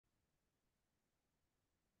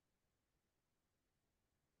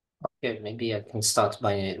Yeah, maybe I can start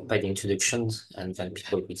by the introductions, and then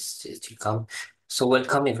people will still come. So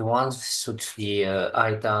welcome everyone to the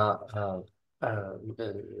AIDA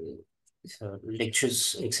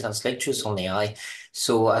lectures, excellence lectures on AI.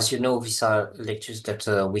 So as you know, these are lectures that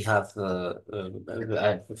we have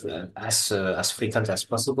as frequent as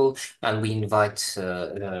possible, and we invite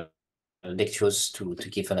lecturers to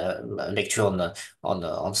give a lecture on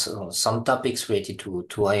some topics related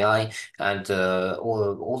to AI, and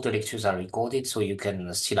all the lectures are recorded, so you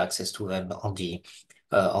can still access to them on the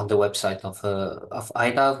website of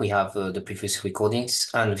AIDA. We have the previous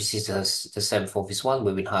recordings, and this is the same for this one.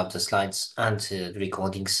 We will have the slides and the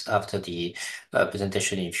recordings after the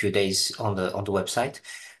presentation in a few days on the website.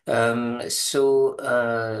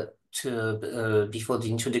 Before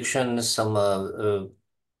the introduction, some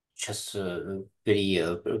just very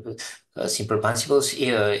simple principles.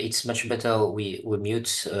 Here, it's much better we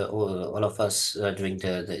mute all of us during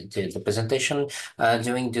the presentation.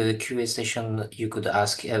 During the Q&A session, you could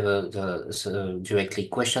ask directly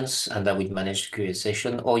questions, and I will manage the Q&A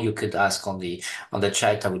session, or you could ask on the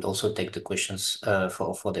chat. I would also take the questions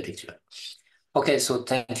for the lecture. Okay, so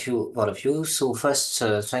thank you, all of you. So first,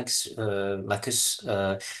 thanks, Markus.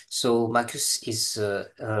 So Markus is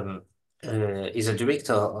a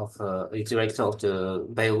director of the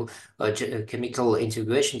Biochemical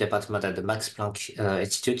Integration Department at the Max Planck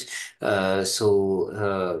Institute.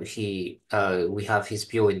 We have his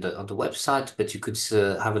bio on the website, but you could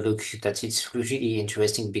have a look. That it's really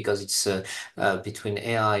interesting because it's between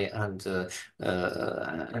AI and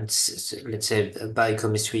let's say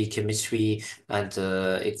biochemistry, chemistry, and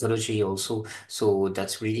ecology also. So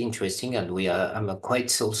that's really interesting, and I'm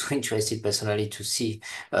quite also interested personally to see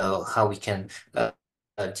how we can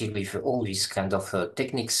deal with all these kind of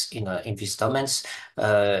techniques in these domains.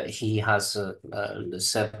 He has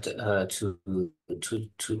served to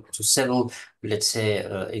several, let's say,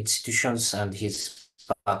 institutions, and he's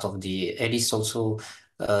part of the ELIS also,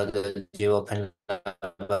 the European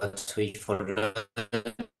Laboratory for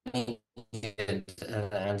Learning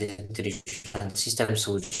and Intelligent Systems,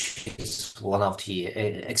 which is one of the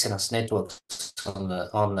excellence networks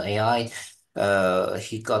on AI.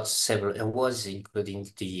 He got several awards, including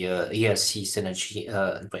the ERC Synergy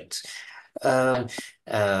grant.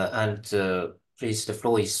 Please, the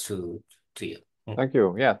floor is to you. Thank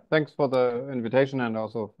you. Yeah, thanks for the invitation and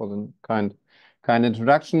also for the kind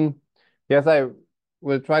introduction. Yes, I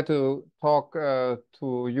will try to talk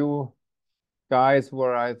to you guys who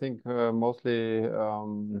are, I think, mostly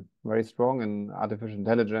very strong in artificial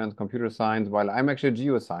intelligence, computer science, while I'm actually a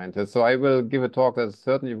geoscientist. So I will give a talk that's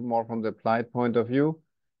certainly more from the applied point of view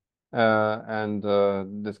and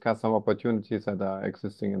discuss some opportunities that are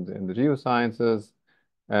existing in the geosciences,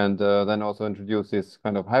 and then also introduce this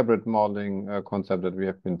kind of hybrid modeling concept that we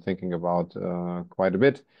have been thinking about quite a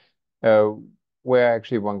bit, where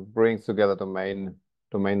actually one brings together domain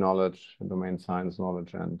knowledge, domain science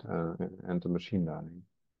knowledge, and the machine learning.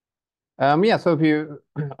 Yeah, so if you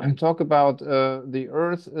talk about the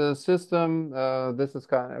Earth system, this is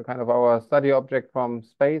kind of our study object from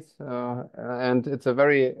space, and it's a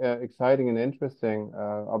very exciting and interesting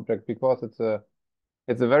object because it's a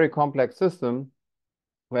very complex system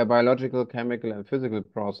where biological, chemical, and physical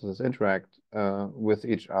processes interact with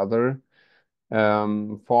each other,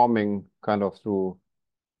 forming kind of through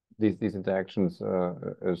these interactions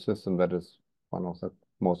a system that is one of the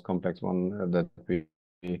most complex one that we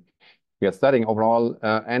are studying overall.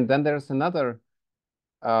 And then there's another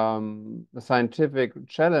scientific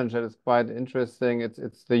challenge that is quite interesting.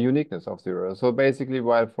 It's the uniqueness of the Earth. So basically,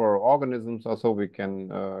 while for organisms also we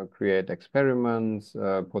can create experiments,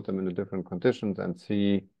 put them into different conditions and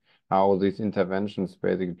see how these interventions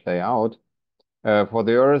basically play out. For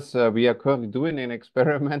the Earth, we are currently doing an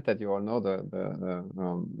experiment that you all know, the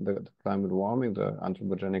climate warming, the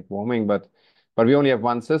anthropogenic warming, but we only have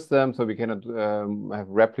one system, so we cannot have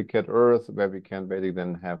replicate Earth where we can basically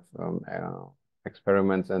then have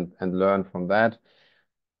experiments and learn from that.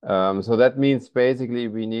 So that means basically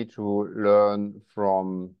we need to learn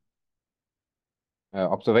from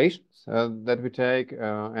observations that we take,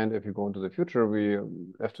 and if you go into the future, we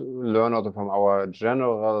have to learn also from our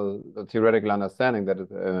general theoretical understanding that is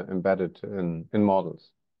embedded in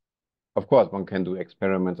models. Of course, one can do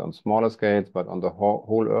experiments on smaller scales, but on the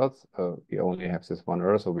whole Earth, we only have this one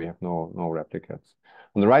Earth, so we have no replicates.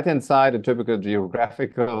 On the right-hand side, a typical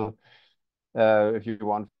geographical, if you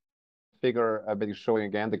want, figure basically showing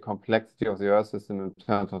again the complexity of the Earth system in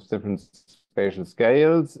terms of different spatial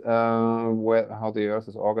scales, how the Earth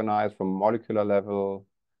is organized from molecular level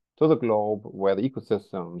to the globe, where the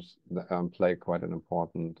ecosystems play quite an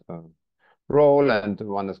important role, and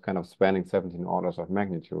one is kind of spanning 17 orders of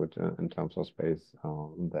magnitude in terms of space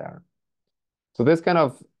there. So this kind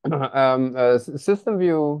of system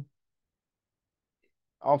view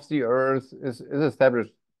of the Earth is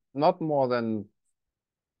established not more than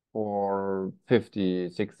for 50,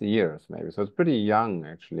 60 years, maybe. So it's pretty young,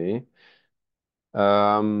 actually.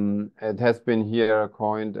 It has been here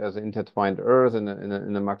coined as intertwined Earth in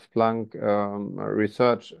a Max Planck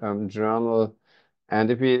research journal. And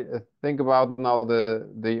if we think about now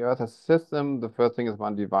the Earth as a system, the first thing is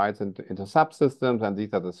one divides into subsystems, and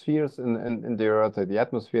these are the spheres in the Earth, the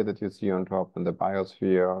atmosphere that you see on top, and the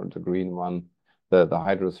biosphere, the green one, the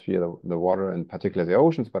hydrosphere, the water, in particular the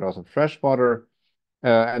oceans, but also fresh water.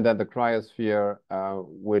 And then the cryosphere,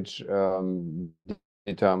 which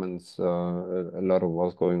determines a lot of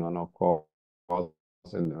what's going on, of course,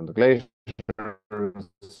 in the glaciers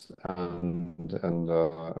and the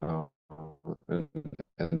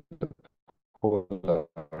polar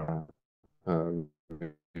of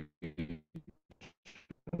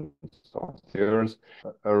the Earth,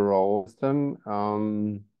 a role system.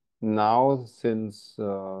 Now, since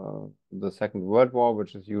the Second World War,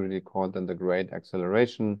 which is usually called then the Great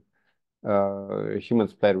Acceleration,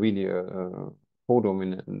 humans played really a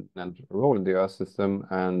co-dominant role in the Earth system,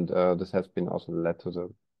 and this has been also led to the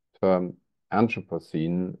term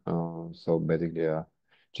Anthropocene, so basically a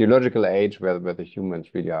geological age where the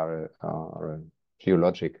humans really are a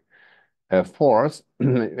geologic force.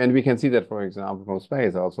 And we can see that, for example, from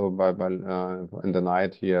space, also by in the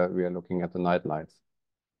night here, we are looking at the night lights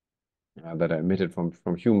that are emitted from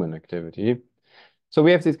human activity. So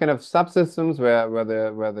we have these kind of subsystems where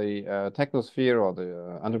the technosphere or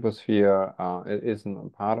the anthroposphere is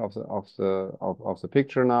part of the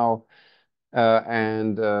picture now,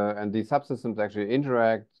 and these subsystems actually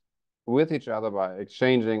interact with each other by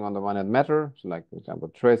exchanging, on the one hand, matter, so like for example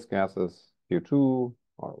trace gases, CO2,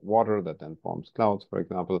 or water that then forms clouds, for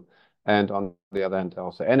example, and on the other hand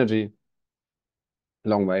also energy,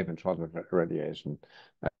 long wave and short wave radiation,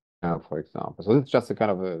 for example. So it's just a kind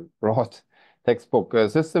of a broad textbook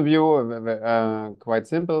system view, quite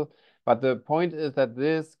simple. But the point is that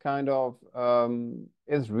this kind of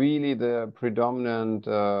is really the predominant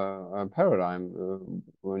paradigm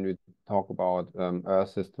when we talk about Earth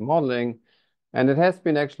system modeling. And it has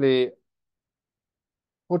been actually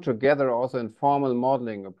put together also in formal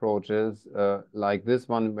modeling approaches like this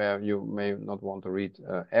one, where you may not want to read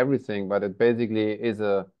everything, but it basically is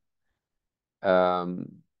a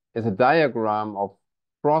diagram of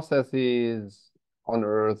processes on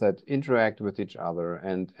Earth that interact with each other.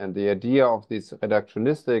 And the idea of this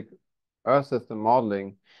reductionistic Earth system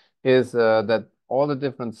modeling is that all the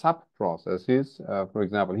different sub-processes, for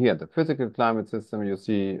example, here, the physical climate system you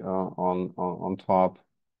see on top,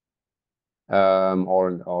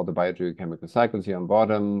 or the biogeochemical cycles here on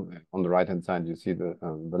bottom. On the right-hand side, you see the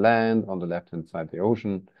land. On the left-hand side, the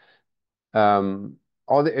ocean. The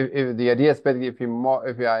idea is basically if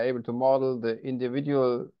we are able to model the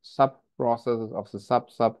individual sub-processes of the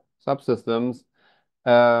subsystems,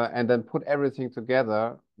 and then put everything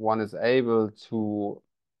together, one is able to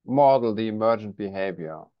model the emergent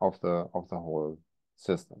behavior of the whole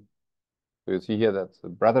system. So you see here that's the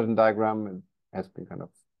Brotherton diagram. It has been kind of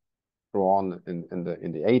drawn in the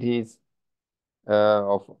 80s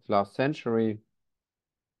of last century.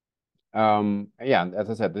 Yeah, and as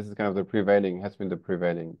I said, this is kind of has been the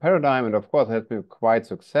prevailing paradigm, and of course it has been a quite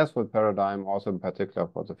successful paradigm, also in particular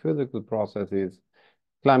for the physical processes.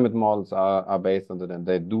 Climate models are based on it, and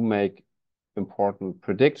they do make important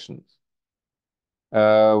predictions.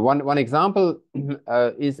 One example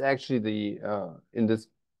is actually in this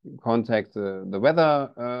context the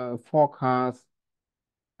weather forecast.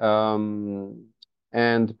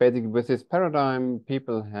 And basically with this paradigm,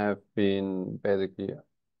 people have been basically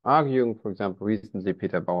arguing, for example, recently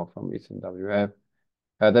Peter Bauer from ECMWF,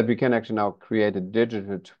 that we can actually now create a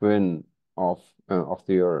digital twin of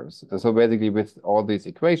the Earth. And so basically with all these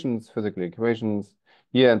equations, physical equations,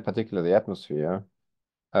 here in particular the atmosphere,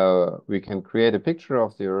 we can create a picture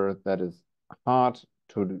of the Earth that is hard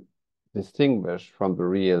to distinguish from the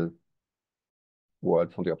real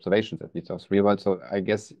world, from the observations at least of the real world. So I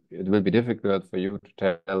guess it will be difficult for you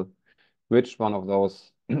to tell which one of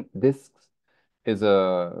those disks is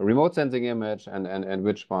a remote sensing image and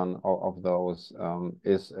which one of those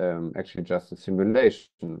is actually just a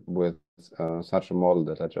simulation with such a model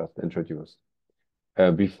that I just introduced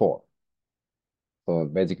before. So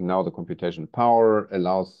basically now the computation power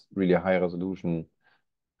allows really high resolution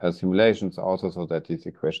simulations also, so that these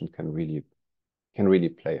equations can really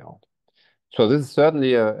play out. So this is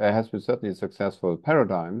certainly has been certainly a successful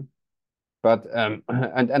paradigm. But and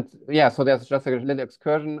yeah, so there's just a little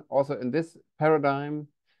excursion also in this paradigm.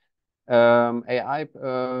 AI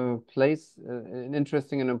plays an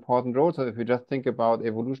interesting and important role. So if you just think about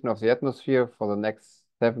evolution of the atmosphere for the next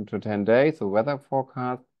 7 to 10 days, so weather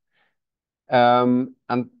forecast. And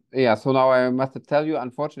yeah, so now I must tell you,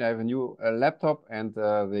 unfortunately, I have a new laptop, and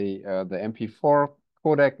the MP4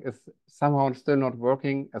 codec is somehow still not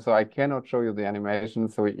working, so I cannot show you the animation.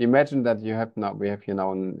 So imagine that we have here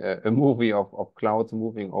now a movie of clouds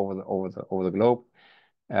moving over the globe.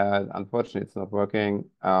 Unfortunately, it's not working.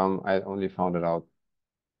 I only found it out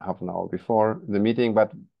half an hour before the meeting,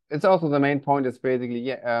 but it's also the main point is basically,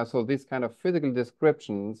 yeah, so these kind of physical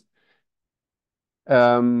descriptions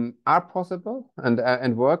are possible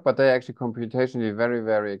and work, but they're actually computationally very,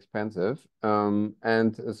 very expensive.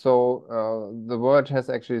 And so the world has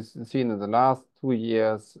actually seen in the last 2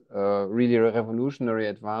 years really revolutionary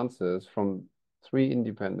advances from 3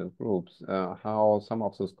 independent groups, how some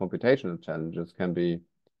of those computational challenges can be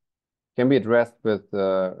addressed with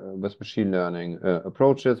machine learning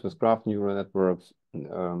approaches, with graph neural networks,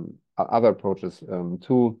 other approaches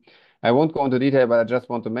too. I won't go into detail, but I just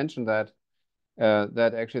want to mention that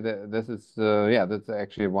that actually this is yeah, that's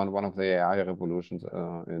actually one of the AI revolutions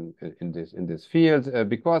in this field,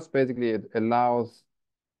 because basically it allows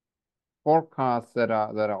forecasts that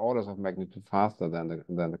are orders of magnitude faster than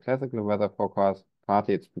the classical weather forecast.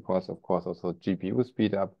 Partly it's because, of course, also GPU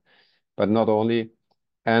speed up, but not only.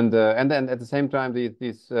 And then at the same time,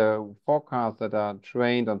 these forecasts that are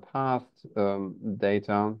trained on past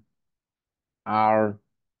data are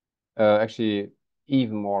actually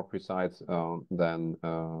even more precise than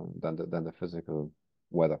the physical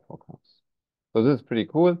weather forecasts. So this is pretty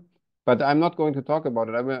cool. But I'm not going to talk about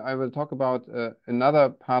it. I will talk about another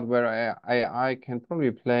part where AI can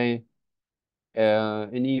probably play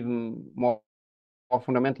an even more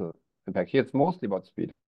fundamental impact. Here it's mostly about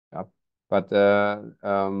speed up. But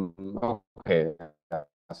okay, yeah.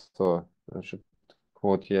 So I should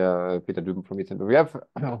quote here Peter Düben from ECN. We have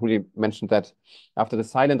already mentioned that after the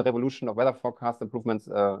silent revolution of weather forecast improvements,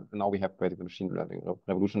 now we have basically machine learning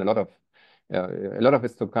revolution. A lot of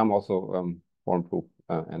it's to come also for improved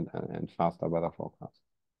and faster weather forecasts.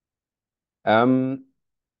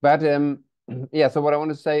 But yeah, so what I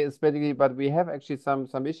want to say is basically, but we have actually some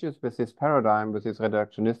issues with this paradigm, with this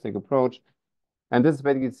reductionistic approach, and this is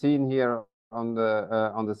basically seen here on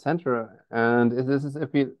the center. And this is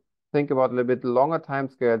if we think about a little bit longer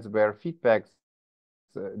timescales where feedbacks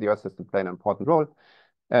the Earth system play an important role.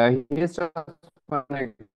 Here's just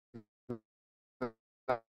one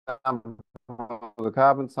example of the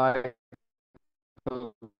carbon cycle,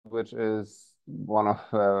 which is one of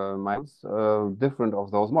my different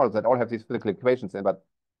of those models that all have these physical equations in, but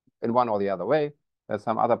in one or the other way. There's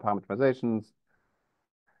some other parameterizations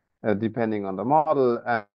depending on the model,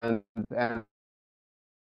 and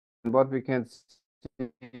what we can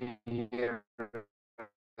see here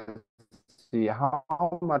is see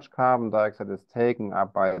how much carbon dioxide is taken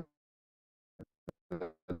up by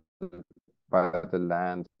the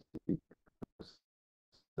land ecosystems.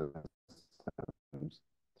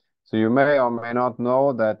 So you may or may not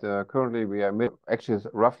know that currently we are actually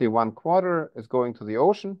roughly 1/4 is going to the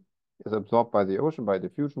ocean, is absorbed by the ocean by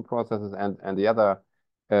diffusion processes, and the other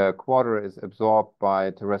quarter is absorbed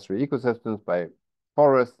by terrestrial ecosystems, by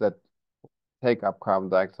forests that take up carbon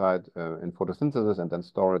dioxide in photosynthesis and then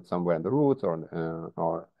store it somewhere in the roots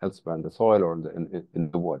or elsewhere in the soil or in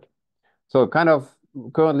the wood. So kind of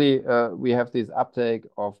currently we have this uptake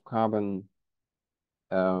of carbon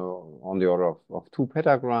on the order of 2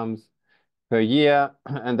 petagrams per year,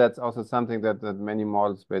 and that's also something that many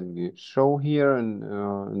models basically show here in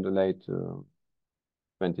the late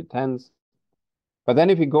 2010s. But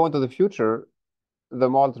then if you go into the future, the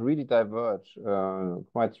models really diverge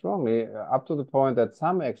quite strongly, up to the point that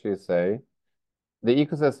some actually say the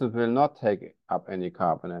ecosystem will not take up any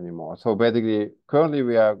carbon anymore. So basically, currently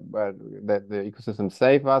we are that the ecosystem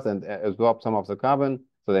save us and absorb some of the carbon,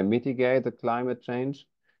 so they mitigate the climate change.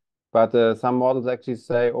 But some models actually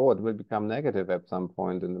say, oh, it will become negative at some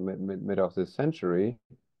point in the mid of this century,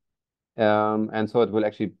 and so it will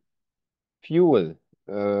actually fuel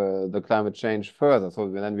the climate change further. So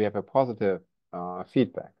then we have a positive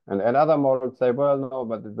feedback. And other models say, well, no,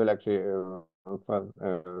 but it will actually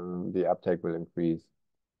the uptake will increase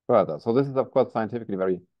further. So this is, of course, scientifically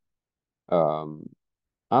very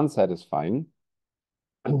unsatisfying.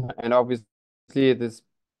 And obviously, this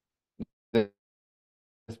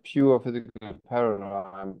pure physical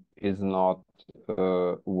paradigm is not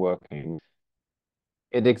working.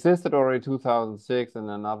 It existed already 2006 in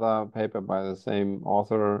another paper by the same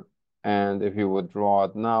author, And if you would draw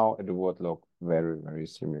it now, it would look very, very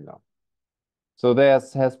similar. So there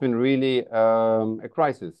has been really a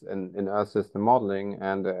crisis in Earth system modeling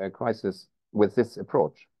and a crisis with this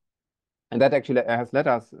approach. And that actually has led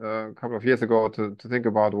us a couple of years ago to think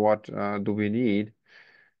about what do we need.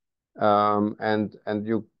 And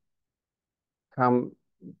you come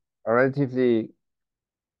relatively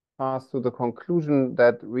fast to the conclusion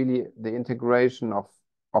that really the integration of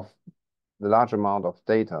the large amount of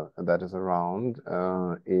data that is around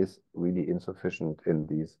is really insufficient in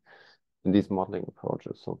these modeling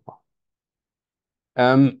approaches so far.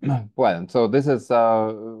 Well, so this is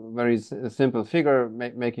a very simple figure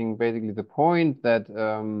making basically the point that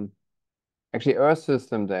actually Earth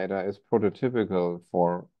system data is prototypical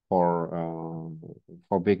for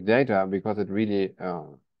big data because it really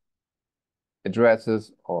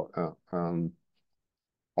addresses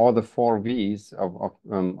all the four V's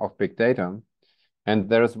of big data. And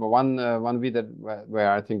there is one V that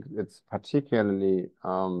where I think it's particularly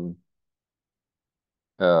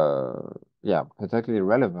particularly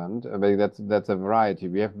relevant. But that's a variety.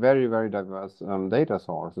 We have very, very diverse data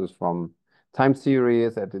sources from time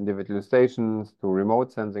series at individual stations to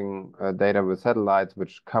remote sensing data with satellites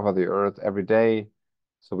which cover the Earth every day.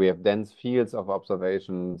 So we have dense fields of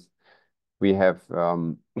observations. We have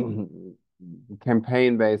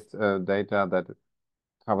campaign-based data that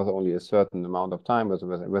covers only a certain amount of time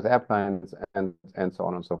with airplanes and so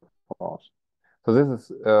on and so forth. So this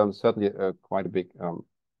is certainly quite a big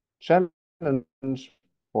challenge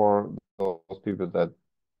for those people that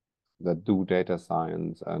do data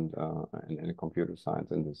science and computer science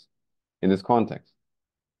in this context.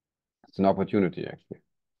 It's an opportunity actually.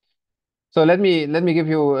 So let me give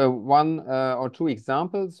you one or two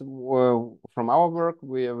examples from our work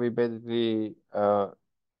where we basically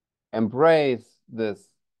embrace this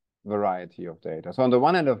variety of data. So on the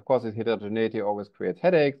one hand, of course, heterogeneity always creates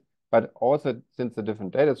headaches, but also since the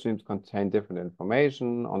different data streams contain different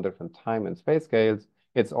information on different time and space scales,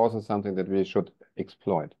 it's also something that we should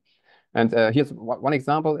exploit. And here's one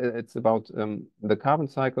example. It's about the carbon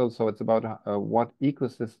cycle. So it's about what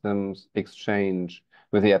ecosystems exchange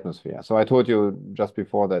with the atmosphere. So I told you just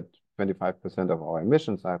before that 25% of our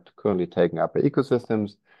emissions are currently taken up by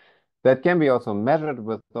ecosystems. That can be also measured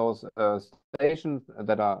with those stations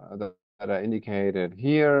that are indicated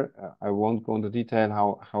here. I won't go into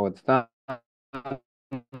detail how it's done.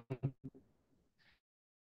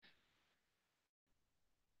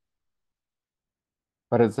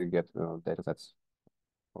 But it's you get data sets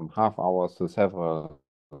from half hours to several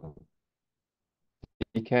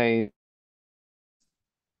decades.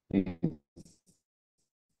 These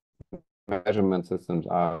measurement systems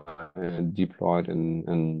are deployed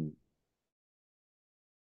in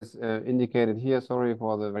indicated here. Sorry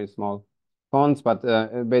for the very small fonts, but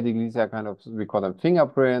basically these are kind of, we call them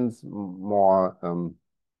fingerprints. More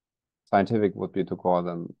scientific would be to call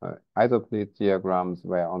them isoplete diagrams,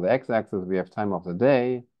 where on the x-axis we have time of the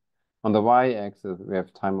day, on the y-axis we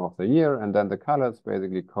have time of the year, and then the colors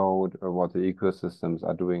basically code what the ecosystems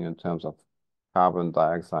are doing in terms of carbon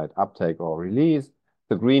dioxide uptake or release.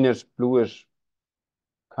 The greenish, bluish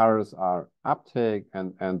colors are uptake,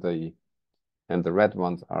 and the red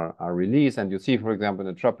ones are release. And you see, for example,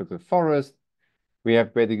 in a tropical forest, we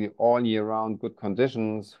have basically all year round good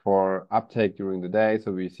conditions for uptake during the day.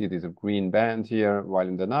 So we see this green band here, while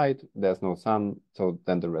in the night there's no sun. So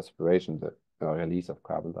then the respiration, the release of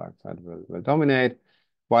carbon dioxide will dominate.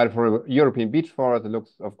 While for a European beech forest, it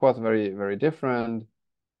looks, of course, very, very different.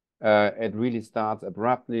 It really starts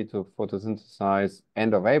abruptly to photosynthesize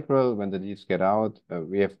end of April when the leaves get out.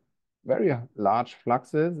 We have very large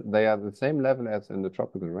fluxes. They are the same level as in the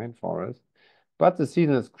tropical rainforest, but the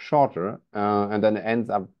season is shorter, and then it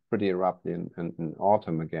ends up pretty abruptly in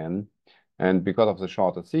autumn again. And because of the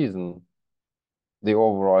shorter season, the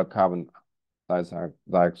overall carbon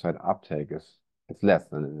dioxide uptake is less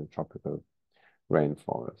than in the tropical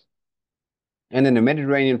rainforest. And in the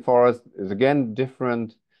Mediterranean forest is again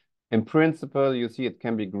different. In principle, you see it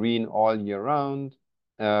can be green all year round,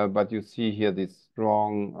 but you see here this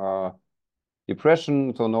strong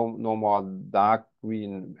depression, so no more dark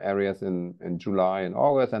green areas in July and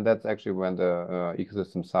August, and that's actually when the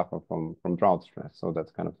ecosystems suffer from drought stress. So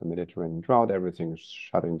that's kind of the Mediterranean drought. Everything is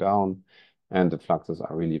shutting down, and the fluxes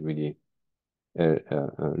are really, really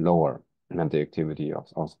lower than the activity of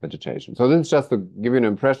vegetation. So this is just to give you an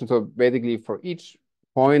impression. So basically, for each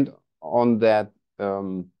point on that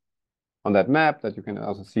map that you can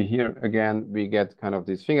also see here again, we get kind of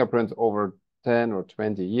these fingerprints over 10 or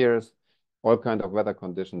 20 years, all kind of weather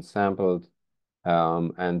conditions sampled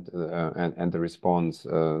and the response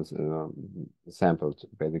sampled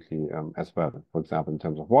basically as well. For example, in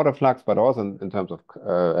terms of water flux, but also in terms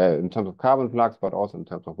of carbon flux, but also in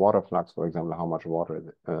terms of water flux. For example, how much water is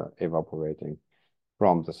evaporating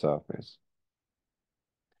from the surface.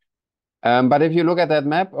 But if you look at that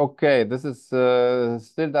map, okay, this is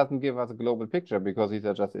still doesn't give us a global picture because these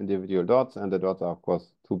are just individual dots, and the dots are of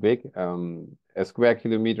course too big. A square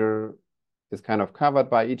kilometer is kind of covered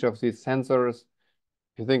by each of these sensors.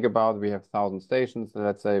 If you think about, we have 1,000 stations,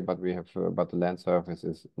 let's say, but we have, but the land surface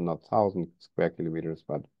is not 1,000 square kilometers,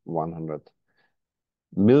 but 100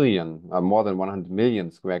 million, more than 100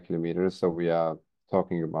 million square kilometers. So we are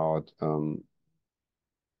talking about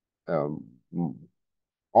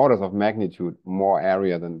orders of magnitude more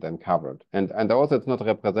area than covered. And also it's not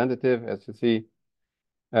representative, as you see,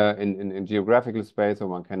 in geographical space, so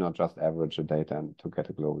one cannot just average the data and to get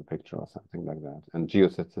a global picture or something like that. And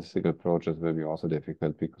geostatistical approaches will be also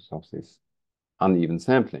difficult because of this uneven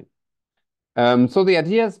sampling. So the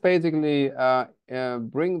idea is basically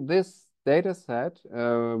bring this data set,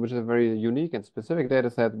 which is a very unique and specific data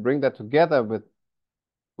set, bring that together with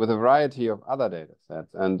a variety of other data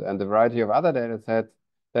sets, and the variety of other data sets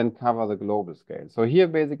then cover the global scale. So here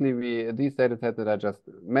basically these data sets that I just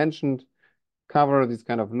mentioned cover this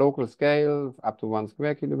kind of local scale up to 1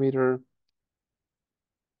 square kilometer,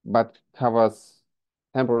 but covers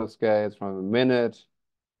temporal scales from a minute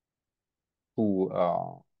to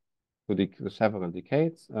several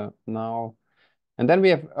decades now. And then we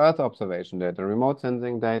have Earth observation data, remote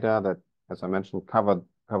sensing data that, as I mentioned, cover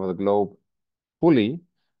the globe fully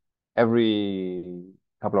every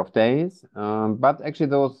couple of days. But actually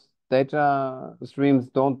those data streams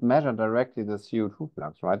don't measure directly the CO2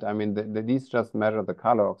 flux, right? I mean, these just measure the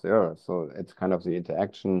color of the Earth. So it's kind of the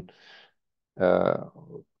interaction of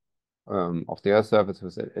the Earth's surface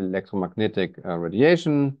with electromagnetic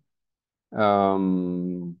radiation,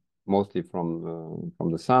 mostly from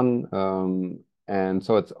the sun. And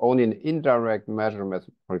so it's only an indirect measurement,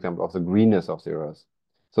 for example, of the greenness of the Earth.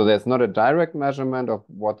 So there's not a direct measurement of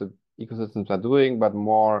what the ecosystems are doing, but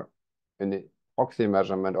more an proxy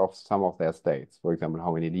measurement of some of their states. For example,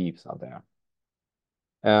 how many leaves are there.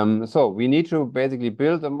 So we need to basically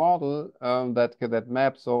build a model that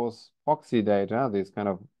maps those proxy data, this kind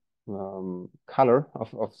of color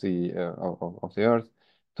of the Earth,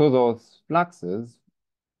 to those fluxes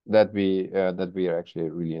that we are actually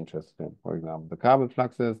really interested in. For example, the carbon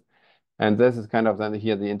fluxes. And this is kind of then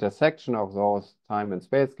here the intersection of those time and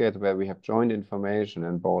space scales where we have joint information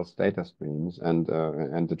in both data streams, and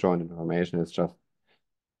the joint information is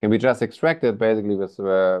can be just extracted basically with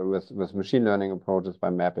machine learning approaches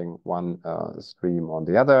by mapping one stream on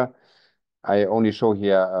the other. I only show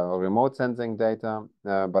here remote sensing data,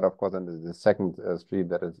 but of course, then the second stream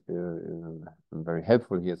that is very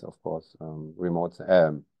helpful here is of course remote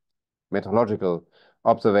meteorological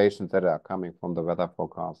observations that are coming from the weather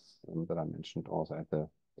forecasts that I mentioned also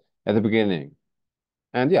at the beginning.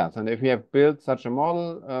 And yes, and if we have built such a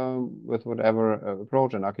model with whatever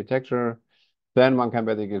approach and architecture, then one can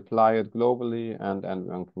basically apply it globally and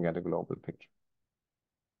one can get a global picture.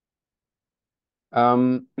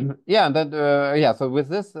 Yeah, and then yeah, so with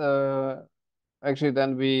this actually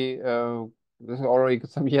then we this is already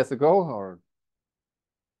some years ago, or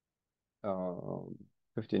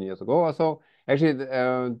 15 years ago or so. Actually,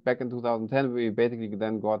 back in 2010, we basically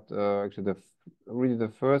then got actually really the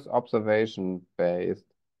first observation-based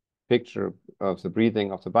picture of the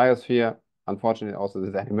breathing of the biosphere. Unfortunately, also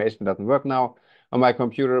this animation doesn't work now on my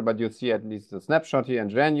computer, but you see at least a snapshot here in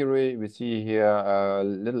January. We see here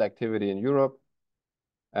little activity in Europe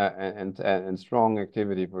and strong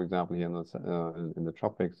activity, for example, here in the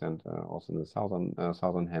tropics and also in the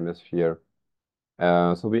southern hemisphere.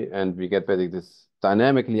 So we get basically this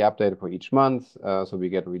dynamically updated for each month. So we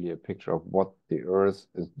get really a picture of what the Earth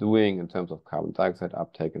is doing in terms of carbon dioxide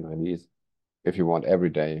uptake and release, if you want, every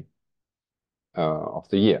day of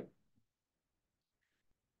the year.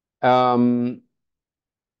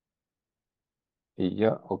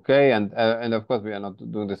 Yeah, okay, and of course we are not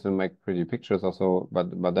doing this to make pretty pictures also,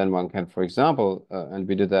 but then one can, for example, and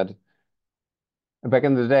we did that back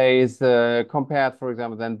in the days, compared, for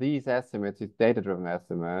example, then these estimates, these data-driven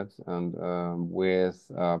estimates, and with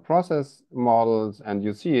process models, and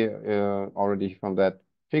you see already from that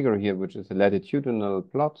figure here, which is a latitudinal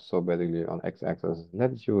plot. So basically on x-axis is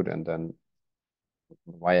latitude, and then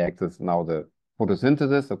y-axis now the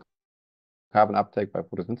photosynthesis, so carbon uptake by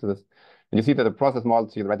photosynthesis. And you see that the process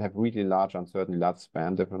models here, right, have really large uncertainty, large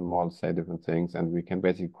span. Different models say different things, and we can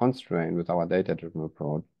basically constrain with our data-driven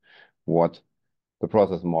approach what the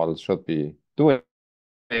process models should be doing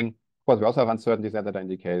for course, we also have uncertainties that are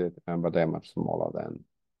indicated, but they are much smaller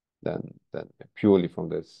than purely from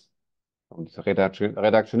this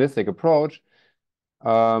reductionistic approach.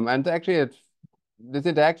 And actually, this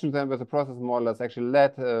interaction then with the process model has actually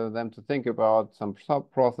led them to think about some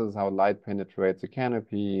sub-process, how light penetrates the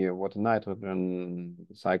canopy, what the nitrogen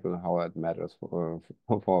cycle, how it matters for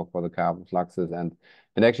the carbon fluxes, and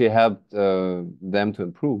it actually helped them to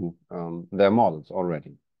improve their models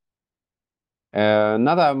already.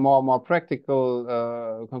 Another more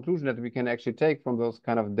practical conclusion that we can actually take from those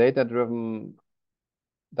kind of data-driven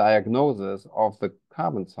diagnosis of the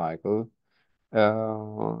carbon cycle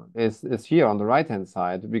is here on the right-hand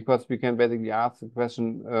side, because we can basically ask the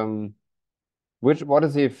question, what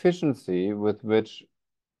is the efficiency with which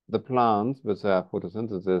the plants with their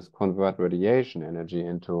photosynthesis convert radiation energy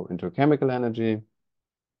into chemical energy,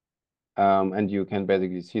 and you can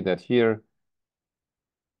basically see that here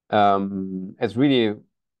it's really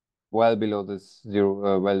well below this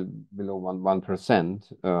well below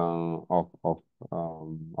 1%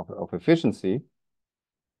 of efficiency.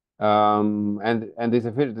 And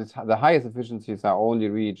the highest efficiencies are only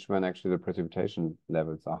reached when actually the precipitation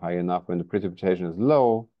levels are high enough. When the precipitation is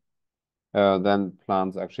low, then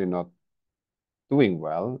plants actually not doing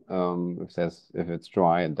well, if it's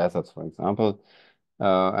dry in deserts, for example.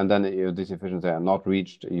 And then these efficiencies are not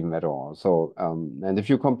reached even at all. So, and if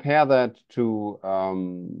you compare that to,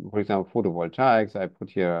 for example, photovoltaics, I put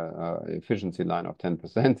here efficiency line of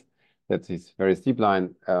 10%. That's this very steep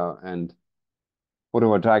line, and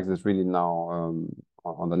photovoltaics is really now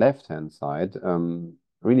on the left-hand side,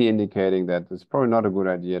 really indicating that it's probably not a good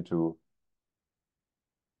idea to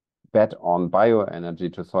bet on bioenergy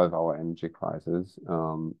to solve our energy crisis,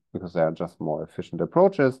 because there are just more efficient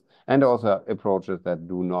approaches, and also approaches that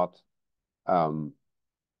do not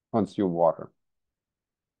consume water.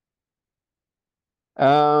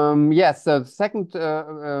 Yes, so second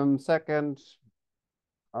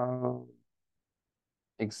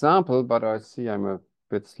example, but I see I'm a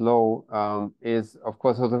bit slow, is, of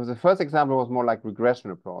course, so the first example was more like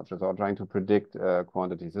regression approaches or trying to predict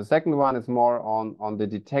quantities. The second one is more on the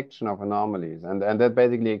detection of anomalies, and that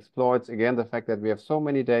basically exploits, again, the fact that we have so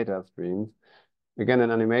many data streams. Again,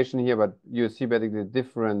 an animation here, but you see basically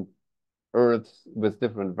different Earths with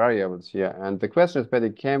different variables here. And the question is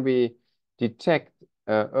basically, can we detect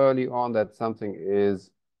early on that something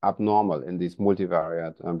is abnormal in these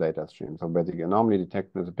multivariate data streams? So basically, anomaly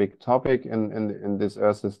detection is a big topic in this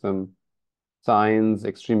Earth system. Science,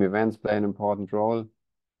 extreme events play an important role.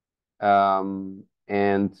 And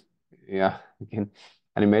yeah, again,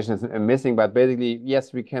 animation is missing, but basically,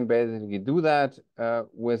 yes, we can basically do that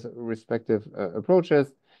with respective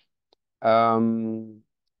approaches.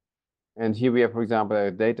 And here we have, for example,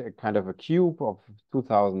 a data kind of a cube of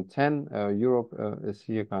 2010. Europe is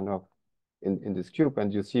here kind of in this cube,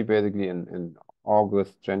 and you see basically in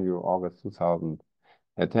January, August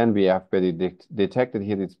 2010, we have basically detected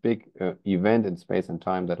here this big event in space and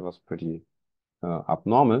time that was pretty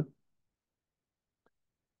abnormal.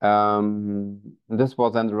 This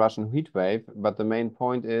was then the Russian heat wave, but the main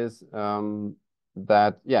point is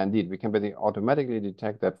that, yeah, indeed, we can basically automatically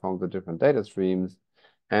detect that from the different data streams.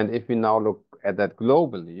 And if we now look at that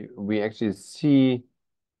globally, we actually see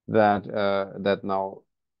that that now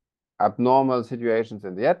abnormal situations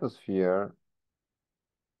in the atmosphere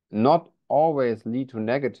not always lead to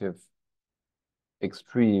negative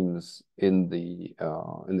extremes in the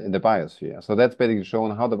biosphere. So that's basically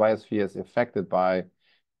shown how the biosphere is affected by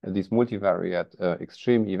these multivariate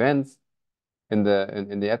extreme events in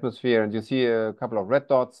the atmosphere. And you see a couple of red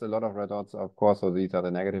dots, a lot of red dots, of course. So these are the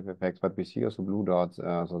negative effects, but we see also blue dots.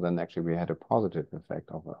 So then actually we had a positive effect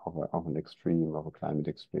of an extreme, of a climate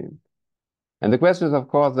extreme. And the question is, of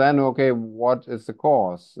course, then, okay, what is the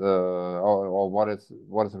cause, or what is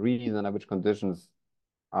the reason, and which conditions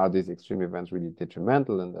are these extreme events really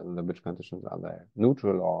detrimental, and then which conditions are they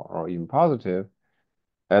neutral or even positive?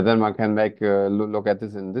 Then one can make look at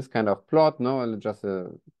this in this kind of plot, no, just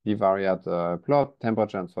a bivariate plot.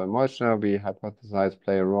 Temperature and soil moisture, we hypothesize,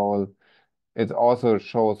 play a role. It also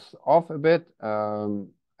shows off a bit.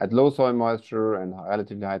 At low soil moisture and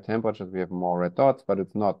relatively high temperatures, we have more red dots, but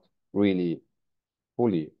it's not really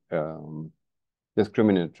fully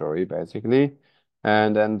discriminatory, basically.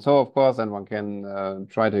 And then, so of course, then one can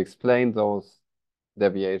try to explain those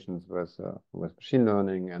deviations with machine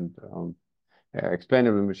learning, and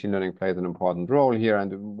explainable machine learning plays an important role here.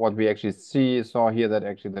 And what we actually saw here, that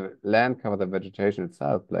actually the land cover, the vegetation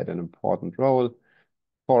itself, played an important role.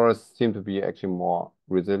 Forests seem to be actually more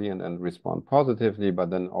resilient and respond positively, but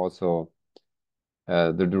then also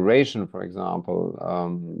the duration, for example,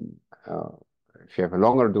 if you have a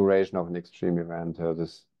longer duration of an extreme event,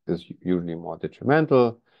 this is usually more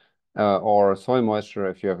detrimental. Or soil moisture,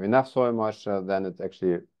 if you have enough soil moisture, then it's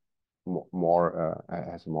actually more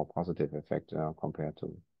has a more positive effect compared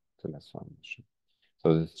to less soil moisture.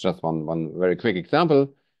 So this is just one very quick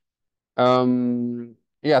example.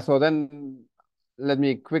 Yeah, so then let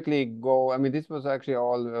me quickly go. I mean, this was actually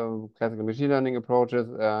all classical machine learning approaches.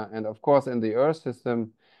 And of course, in the Earth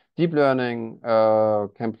system, deep learning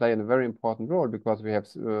can play a very important role because we have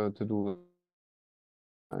to do,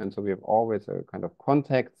 and so we have always a kind of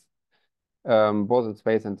context, both in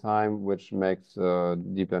space and time, which makes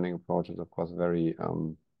deep learning approaches, of course, very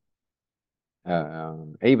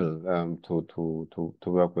able to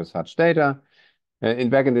work with such data.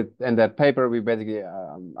 Back in that paper, we basically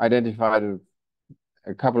identified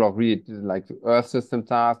a couple of really like Earth system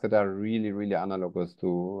tasks that are really analogous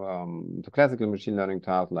to classical machine learning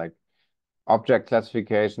tasks, like object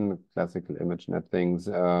classification, classical ImageNet things,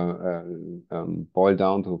 boil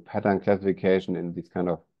down to pattern classification in these kind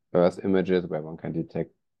of Earth images where one can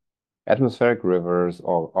detect atmospheric rivers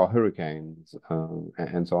or hurricanes,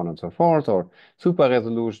 and so on and so forth. Or super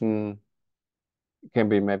resolution can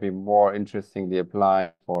be maybe more interestingly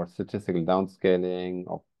applied for statistical downscaling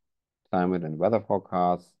of climate and weather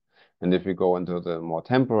forecasts. And if we go into the more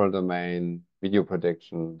temporal domain, video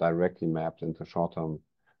prediction directly mapped into short-term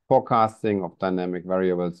forecasting of dynamic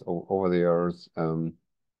variables over the Earth.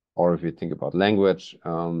 Or if you think about language,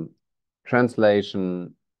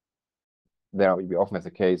 translation, there we often have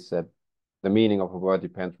the case that the meaning of a word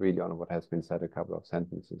depends really on what has been said a couple of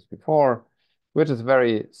sentences before, which is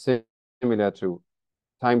very similar to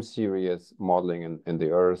time series modeling in the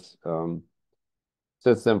Earth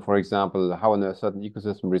system. For example, how a certain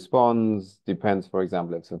ecosystem responds depends, for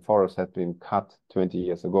example, if the forest has been cut 20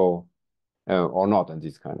 years ago or not, and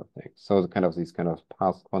these kind of things. So these kind of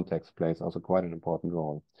past context plays also quite an important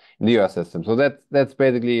role in the Earth system. So that's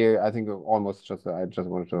basically, I think, almost just, I just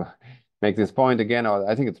wanted to make this point again.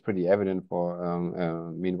 I think it's pretty evident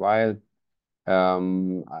for meanwhile. I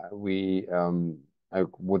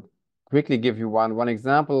would quickly give you one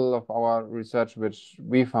example of our research, which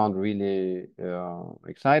we found really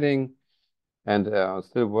exciting, and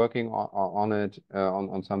still working on it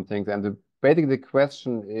on some things. And basically, the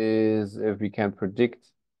question is if we can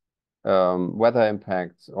predict weather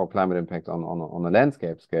impacts or climate impacts on a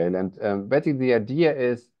landscape scale. And basically, the idea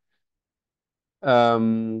is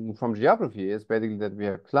from geography is basically that we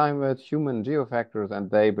have climate, human geofactors, and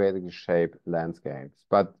they basically shape landscapes.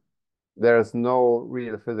 But there is no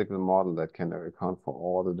real physical model that can account for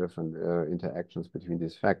all the different interactions between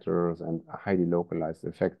these factors and highly localized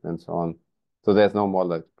effects and so on. So there's no model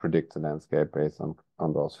that predicts the landscape based on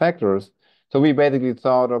those factors. So we basically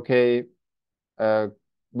thought, okay,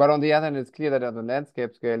 but on the other hand, it's clear that at the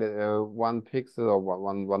landscape scale, one pixel or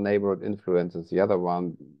one neighborhood influences the other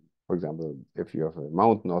one. For example, if you have a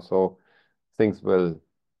mountain or so, things will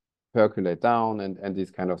percolate down and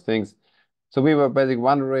these kind of things. So we were basically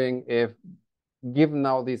wondering if, given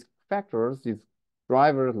now these factors, these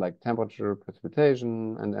drivers like temperature,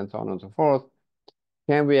 precipitation, and so on and so forth,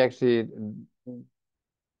 can we actually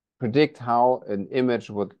predict how an image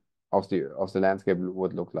of the landscape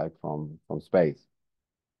would look like from space?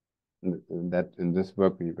 In this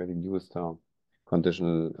work we really used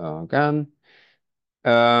conditional GAN.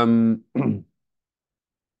 And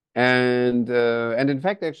in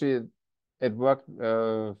fact, actually, it worked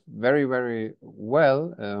very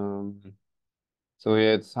well. So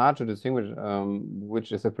it's hard to distinguish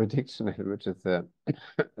which is a prediction and which is the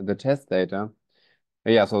test data.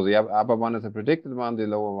 Yeah, so the upper one is a predicted one, the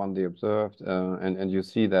lower one the observed, and you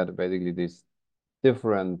see that basically these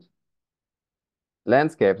different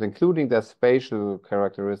landscapes, including their spatial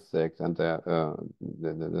characteristics and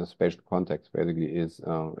the spatial context, basically is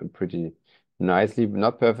pretty nicely,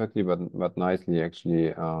 not perfectly, but nicely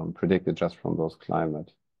actually predicted just from those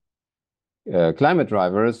climate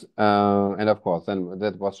drivers. And of course, then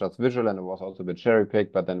that was just visual, and it was also a bit cherry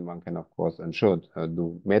picked. But then one can, of course, and should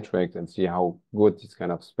do metrics and see how good these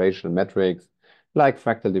kind of spatial metrics, like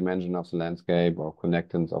fractal dimension of the landscape or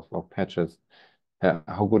connectance of patches,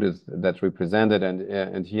 how good is that represented.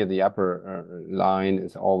 And here the upper line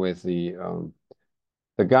is always the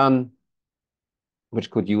GAN, which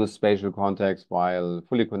could use spatial context, while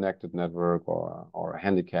fully connected network or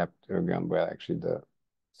handicapped GAN, where actually the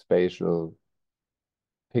spatial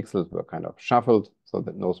pixels were kind of shuffled so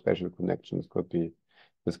that no spatial connections could be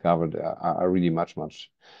discovered, are really much worse.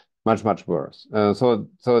 So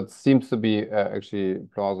it seems to be actually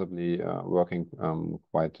plausibly working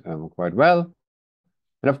quite well.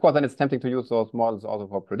 And of course, then it's tempting to use those models also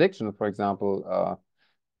for prediction. For example,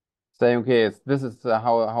 saying, okay, this is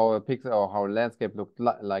how a pixel or how a landscape looked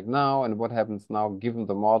like now, and what happens now given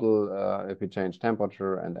the model if we change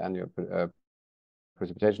temperature and annual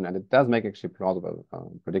precipitation. And it does make actually plausible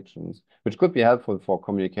predictions, which could be helpful for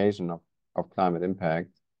communication of climate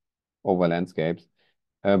impact over landscapes.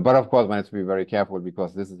 But of course, one has to be very careful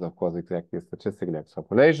because this is, of course, exactly a statistical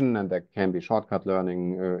extrapolation, and there can be shortcut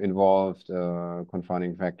learning involved,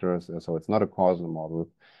 confining factors. So it's not a causal model.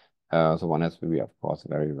 So one has to be, of course,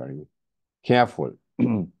 very, very careful.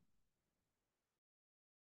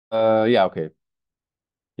 Yeah, okay.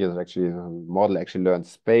 Here's actually the model actually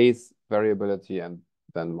learns space variability, and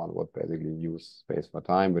then one would basically use space for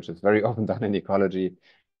time, which is very often done in ecology.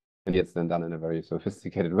 And it's then done in a very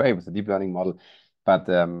sophisticated way with a deep learning model. But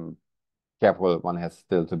careful, one has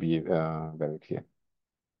still to be very clear.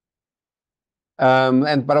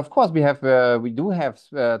 But of course we do have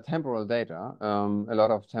temporal data, a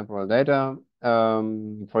lot of temporal data.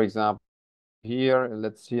 For example, here,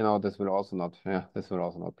 let's see, this will also not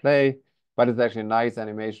play, but it's actually a nice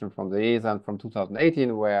animation from the ESA from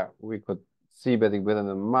 2018 where we could see basically within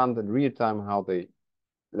a month in real time how the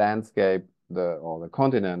landscape, or the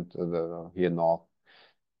continent, here north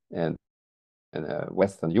and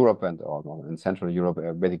Western Europe or in Central Europe,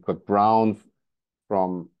 basically got brown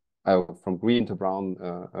from green to brown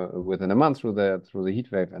within a month through the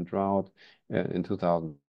heat wave and drought in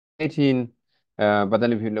 2018. But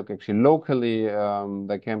then if you look actually locally,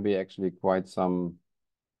 there can be actually quite some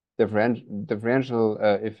differential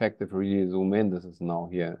effect if we really zoom in. This is now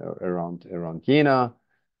here around Jena.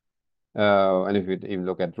 And if you even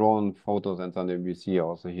look at drone photos and something, we see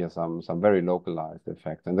also here some very localized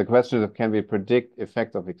effects. And the question is, can we predict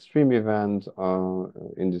effects of extreme events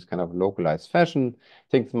in this kind of localized fashion?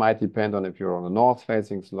 Things might depend on if you're on a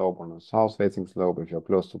north-facing slope or on a south-facing slope, if you're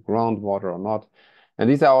close to groundwater or not. And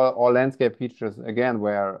these are all landscape features, again,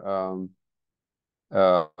 where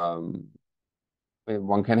uh, um,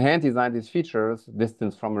 one can hand design these features,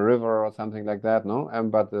 distance from a river or something like that, no?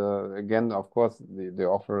 But again, of course,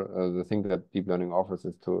 the thing that deep learning offers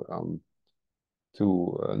is to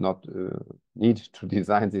not need to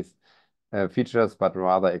design these features, but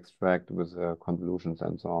rather extract with convolutions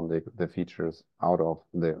and so on the features out of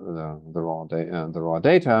the raw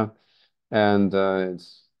data, and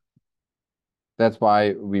that's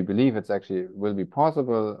why we believe it's actually will be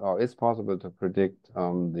possible or is possible to predict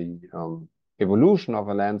the evolution of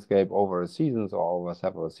a landscape over seasons or over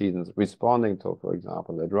several seasons, responding to, for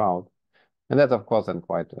example, a drought. And that's, of course, then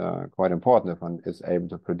quite important if one is able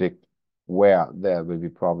to predict where there will be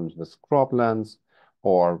problems with croplands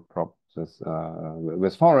or problems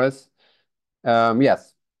with forests.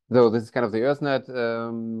 Yes, so this is kind of the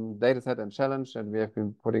EarthNet data set and challenge that we have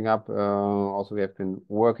been putting up. Also, we have been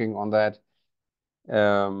working on that.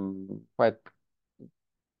 Quite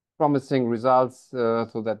promising results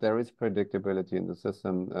so that there is predictability in the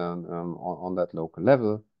system on that local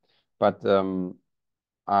level. But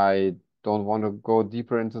I don't want to go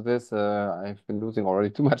deeper into this. I've been losing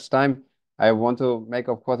already too much time. I want to make,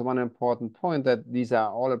 of course, one important point that these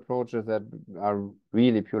are all approaches that are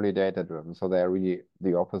really purely data-driven. So they are really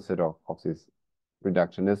the opposite of this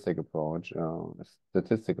reductionistic approach,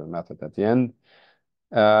 statistical method at the end.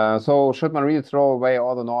 So should one really throw away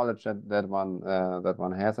all the knowledge that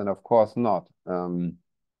one has? And of course not.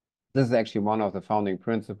 This is actually one of the founding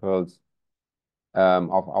principles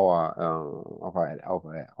of our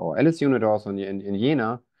Alice unit also in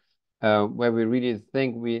Jena, where we really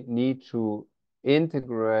think we need to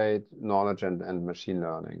integrate knowledge and machine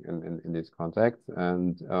learning in this context.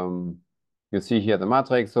 And you see here the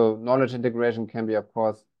matrix. So knowledge integration can be, of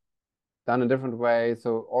course, done in different ways.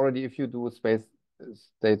 So already if you do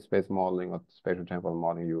state space modeling or spatial temporal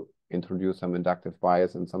modeling, you introduce some inductive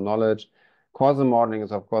bias and some knowledge. Causal modeling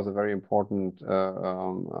is, of course, a very important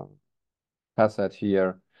facet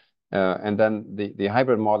here. And then the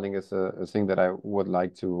hybrid modeling is a thing that I would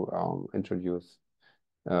like to introduce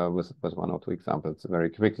with one or two examples very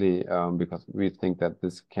quickly, because we think that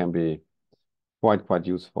this can be quite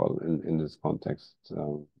useful in this context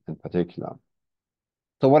in particular.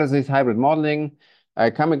 So what is this hybrid modeling? I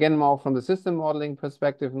come again more from the system modeling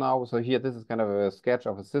perspective now. So here, this is kind of a sketch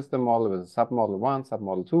of a system model with a submodel 1,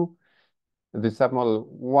 submodel 2. The submodel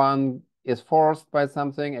 1 is forced by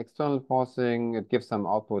something, external forcing. It gives some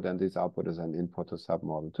output, and this output is an input to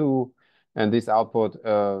submodel 2. And this output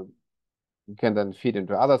can then feed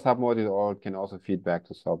into other submodules, or it can also feed back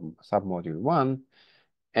to submodule 1.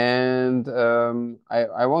 And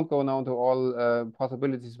I won't go now into all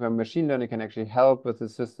possibilities where machine learning can actually help with the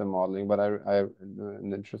system modeling, but in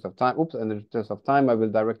the interest of time, I will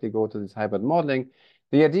directly go to this hybrid modeling.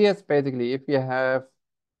 The idea is basically if you have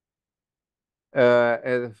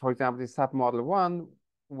For example, the submodel 1,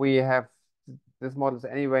 we have this model is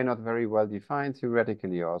anyway not very well defined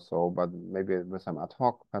theoretically also, but maybe with some ad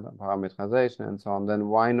hoc parameterization and so on. Then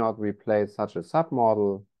why not replace such a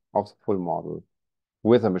submodel of the full model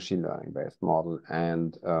with a machine learning based model,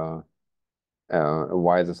 and while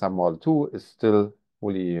the submodel 2 is still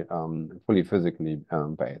fully physically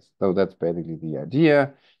based. So that's basically the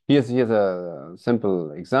idea. Here's a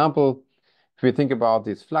simple example. If we think about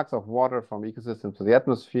this flux of water from ecosystem to the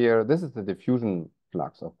atmosphere, this is the diffusion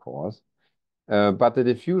flux, of course. But the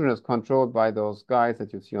diffusion is controlled by those guys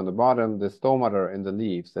that you see on the bottom, the stomata in the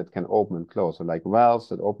leaves that can open and close, so like valves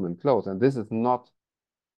that open and close. And this is not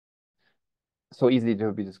so easily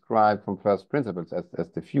to be described from first principles as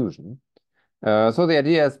diffusion. So the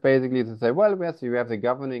idea is basically to say, well, yes, you have the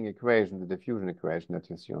governing equation, the diffusion equation that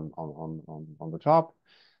you see on the top.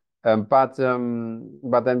 But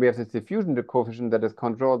then we have this diffusion coefficient that is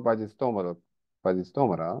controlled by the stomata, by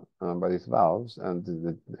these valves,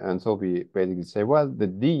 and so we basically say, well,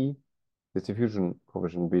 this diffusion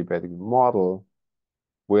coefficient, we basically model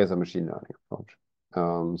with a machine learning approach.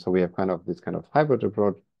 So we have this kind of hybrid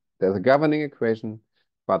approach. There's a governing equation,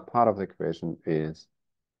 but part of the equation is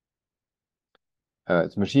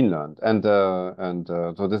it's machine learned, and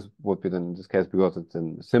so this would be then in this case, because it's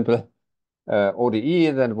in simple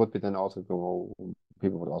ODE, then would be then also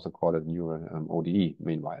people would also call it neural ODE.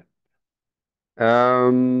 Meanwhile,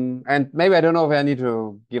 and maybe I don't know if I need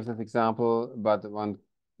to give this example, but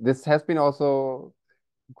this has been also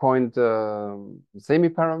coined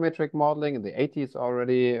semi-parametric modeling in the 80s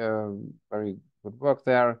already. Very good work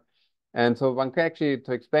there, and so one can actually,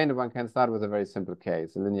 to explain it, one can start with a very simple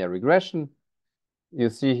case, a linear regression. You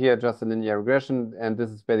see here just a linear regression, and this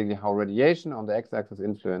is basically how radiation on the x-axis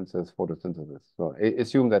influences photosynthesis. So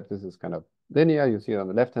assume that this is kind of linear. You see it on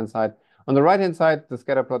the left-hand side. On the right-hand side, the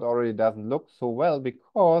scatter plot already doesn't look so well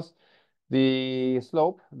because the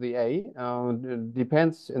slope, the A,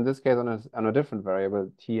 depends in this case on a different variable.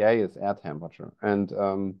 TA is air temperature. And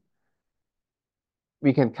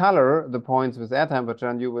we can color the points with air temperature,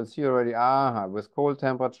 and you will see already, with cold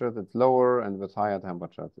temperatures, it's lower, and with higher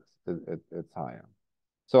temperatures, it's higher.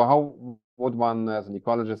 So how would one, as an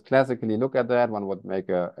ecologist, classically look at that? One would make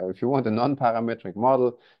if you want a non-parametric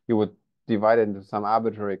model, you would divide it into some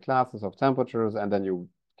arbitrary classes of temperatures, and then you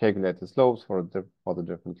calculate the slopes for the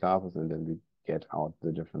different classes, and then we get out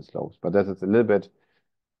the different slopes. But that is a little bit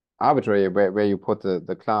arbitrary where you put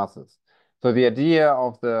the classes. So the idea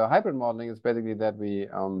of the hybrid modeling is basically that we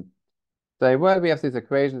say, well, we have this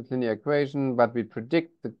equation, this linear equation, but we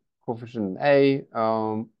predict the coefficient A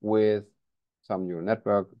with some neural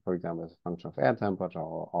network, for example, as a function of air temperature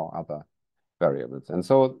or other variables. And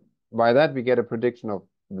so by that, we get a prediction of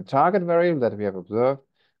the target variable that we have observed,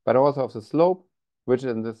 but also of the slope, which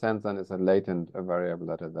in this sense then is a latent variable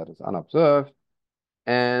that is unobserved.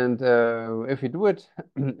 And if we do it,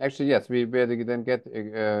 actually, yes, we basically then get,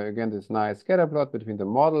 again, this nice scatter plot between the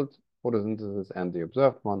modeled photosynthesis and the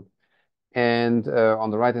observed one. And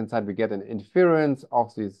on the right-hand side, we get an inference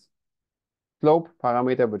of this slope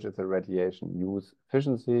parameter, which is a radiation use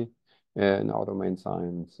efficiency in our domain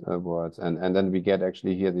science words. And then we get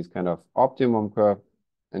actually here this kind of optimum curve.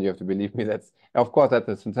 And you have to believe me, that's, of course, that's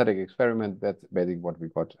a synthetic experiment. That's basically what we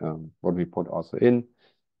got, what we put also in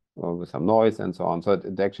with some noise and so on. So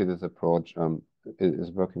it actually, this approach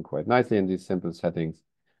is working quite nicely in these simple settings.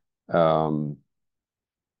 And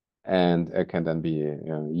it can then be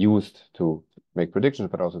used to make predictions,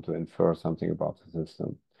 but also to infer something about the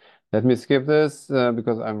system. Let me skip this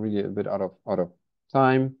because I'm really a bit out of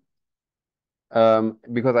time.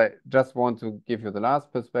 Because I just want to give you the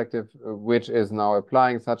last perspective, which is now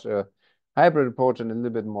applying such a hybrid approach in a little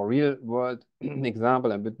bit more real world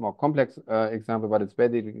example, a bit more complex example, but it's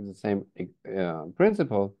basically the same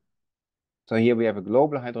principle. So here we have a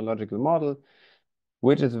global hydrological model,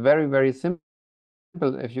 which is very, very simple.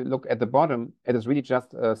 If you look at the bottom, it is really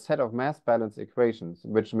just a set of mass balance equations,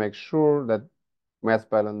 which make sure that mass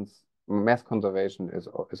conservation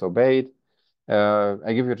is obeyed.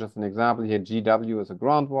 I give you just an example here. GW is a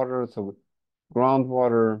groundwater. So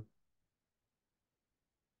groundwater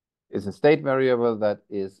is a state variable that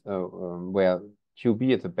is where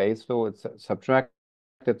QB is a base flow. It's subtracted.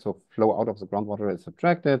 So flow out of the groundwater is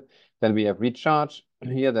subtracted. Then we have recharge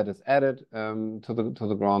here that is added to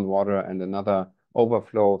the groundwater, and another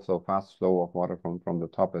overflow, so fast flow of water from the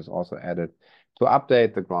top is also added to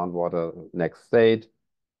update the groundwater next state.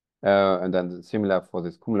 And then similar for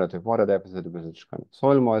this cumulative water deficit, which kind of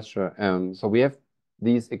soil moisture. So we have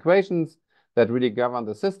these equations that really govern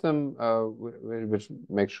the system, which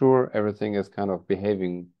make sure everything is kind of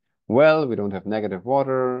behaving well. We don't have negative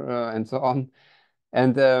water and so on.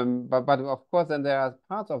 And but of course, then there are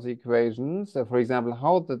parts of the equations, for example,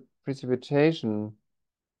 how the precipitation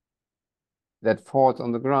that falls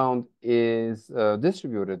on the ground is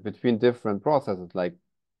distributed between different processes, like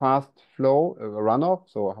fast flow, runoff,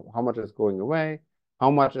 so how much is going away, how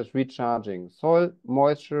much is recharging soil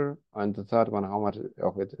moisture, and the third one, how much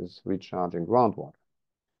of it is recharging groundwater.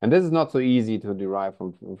 And this is not so easy to derive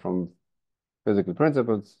from physical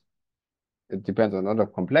principles. It depends on a lot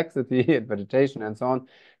of complexity and vegetation and so on.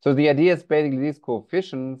 So the idea is basically these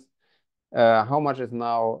coefficients, how much is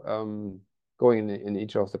now going in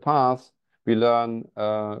each of the paths. We learn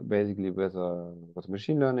basically with a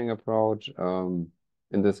machine learning approach.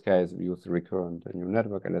 In this case, we use the recurrent neural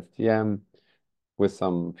network, LSTM, with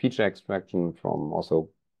some feature extraction from also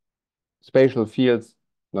spatial fields.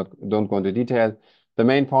 Don't go into detail. The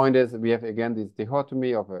main point is we have again this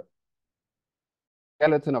dichotomy of a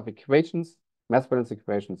skeleton of equations, mass balance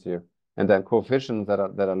equations here, and then coefficients that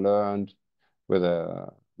are learned with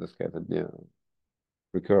this case,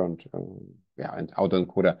 recurrent, and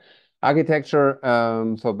autoencoder architecture.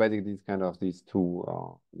 So basically, these two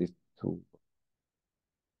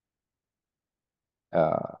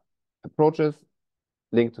approaches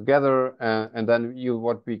linked together, and then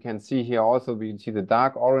what we can see here also, we can see the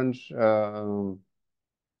dark orange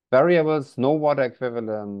variables: snow water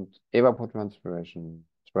equivalent, evapotranspiration,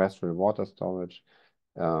 terrestrial water storage,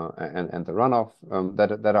 and the runoff,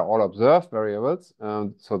 that are all observed variables,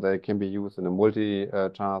 so they can be used in a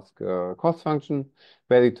multi-task cost function,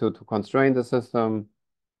 basically to constrain the system.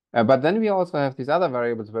 But then we also have these other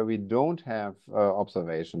variables where we don't have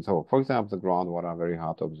observation. So, for example, the groundwater are very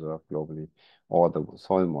hard to observe globally, or the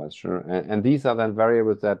soil moisture. And these are then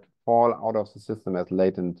variables that fall out of the system as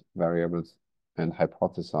latent variables and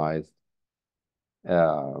hypothesized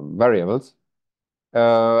variables.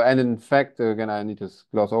 And in fact, again, I need to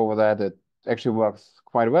gloss over that. It actually works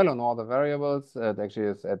quite well on all the variables. It actually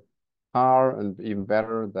is at par and even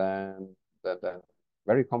better than the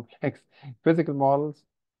very complex physical models.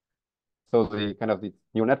 So the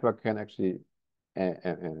neural network can actually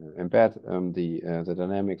embed the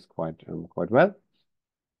dynamics quite well.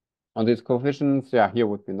 On these coefficients, yeah, here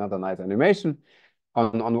would be another nice animation.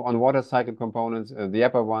 On water cycle components, the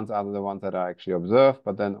upper ones are the ones that are actually observed,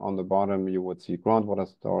 but then on the bottom you would see groundwater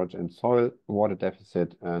storage and soil water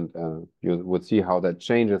deficit, and you would see how that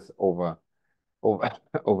changes over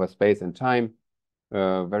over space and time.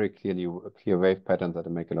 Very clearly, clear wave patterns that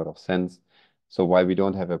make a lot of sense. So while we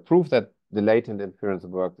don't have a proof that the latent inference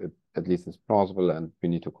works, it at least is plausible, and we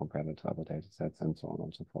need to compare it to other data sets and so on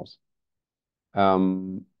and so forth.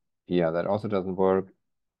 Yeah, that also doesn't work.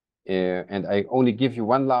 And I only give you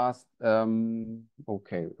one last,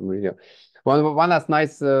 okay, really, one last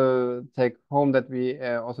nice take home that we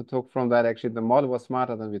also took from that. Actually, the model was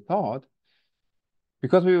smarter than we thought,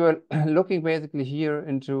 because we were looking basically here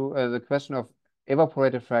into the question of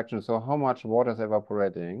evaporative fraction. So how much water is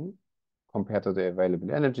evaporating compared to the available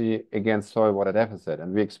energy against soil water deficit.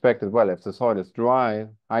 And we expected, well, if the soil is dry,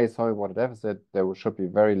 high soil water deficit, there should be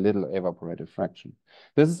very little evaporative fraction.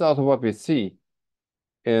 This is also what we see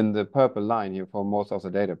in the purple line here for most of the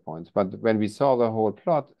data points. But when we saw the whole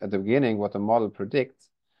plot at the beginning, what the model predicts,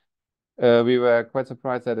 we were quite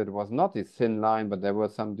surprised that it was not this thin line, but there were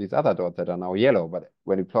these other dots that are now yellow. But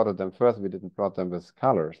when we plotted them first, we didn't plot them with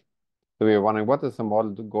colors. So we were wondering, what is the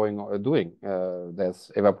model doing?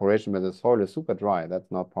 There's evaporation when the soil is super dry.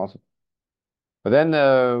 That's not possible. But then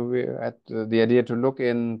we had the idea to look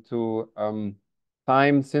into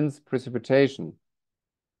time since precipitation,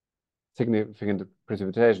 significant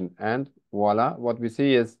precipitation. And voila, what we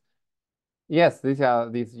see is, yes, these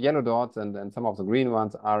yellow dots and some of the green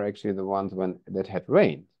ones are actually the ones that had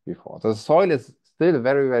rained before. So the soil is still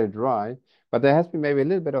very, very dry, but there has been maybe a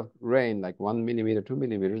little bit of rain, like 1 millimeter, 2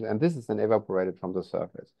 millimeters, and this is then evaporated from the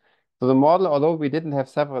surface. So the model, although we didn't have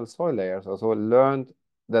several soil layers, also learned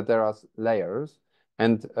that there are layers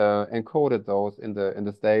and encoded those in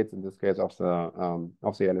the states, in this case of the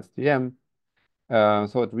LSTM.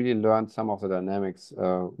 So it really learned some of the dynamics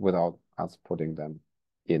without us putting them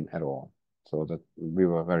in at all. So that we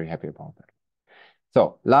were very happy about that.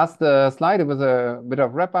 So last slide, it was a bit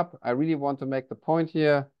of wrap up. I really want to make the point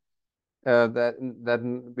here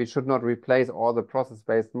that we should not replace all the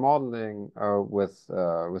process-based modeling with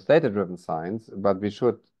data-driven science, but we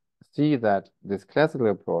should see that this classical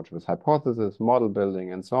approach with hypothesis, model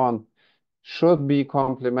building, and so on should be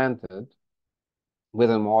complemented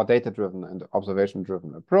with a more data-driven and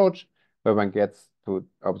observation-driven approach, where one gets to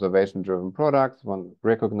observation-driven products, one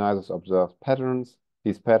recognizes observed patterns.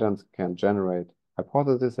 These patterns can generate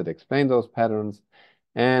hypotheses that explain those patterns.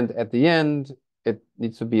 And at the end, it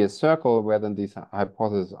needs to be a circle where then these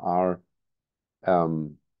hypotheses are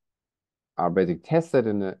basically tested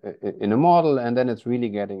in a model, and then it's really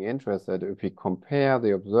getting interested if we compare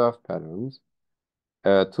the observed patterns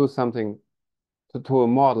to something to a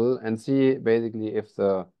model and see basically if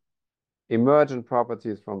the emergent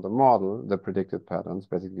properties from the model, the predicted patterns,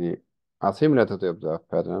 basically are similar to the observed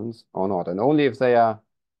patterns or not. And only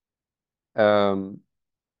um,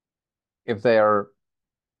 if they are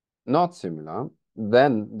not similar,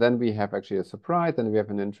 then we have actually a surprise, and we have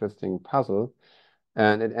an interesting puzzle.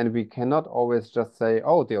 And we cannot always just say,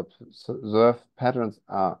 oh, the observed patterns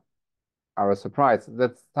are a surprise.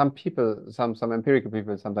 That's some people, some empirical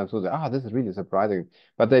people sometimes do say, ah, this is really surprising.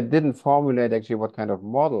 But they didn't formulate actually what kind of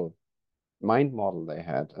mind model they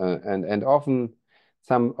had. And often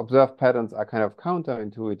some observed patterns are kind of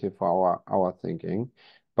counterintuitive for our thinking,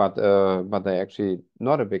 but they're actually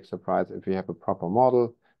not a big surprise if we have a proper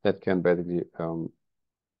model that can basically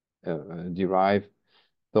derive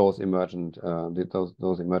those emergent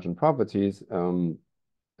those emergent properties. And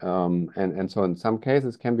so in some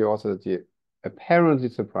cases can be also that the apparently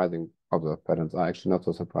surprising observed patterns are actually not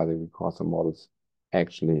so surprising because the models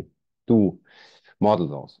actually do model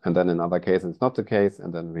those. And then in other cases, it's not the case.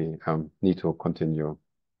 And then we need to continue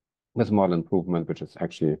with model improvement, which is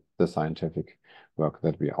actually the scientific work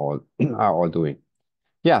that we all are all doing.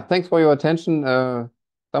 Yeah, thanks for your attention.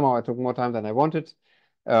 Somehow I took more time than I wanted,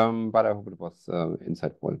 but I hope it was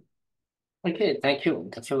insightful. Okay, thank you.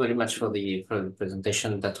 Thank you very much for the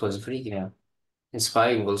presentation. That was very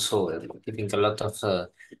inspiring also, giving a lot of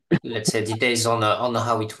let's say details on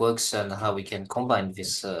how it works and how we can combine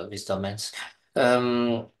these domains.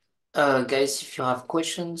 Um, Guys, if you have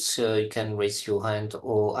questions, you can raise your hand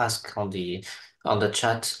or ask on the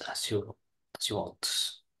chat as you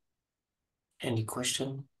want. Any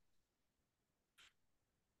question?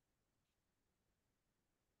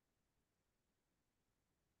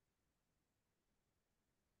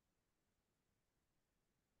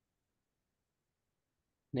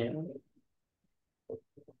 Yeah.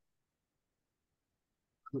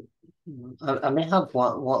 I may have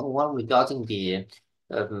one regarding the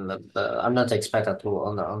I'm not expert at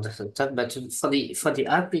all on the subject, but for the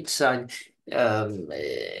hybrid side,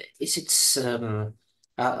 is it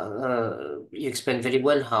you explained very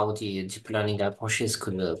well how the deep learning approaches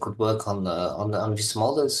could work on these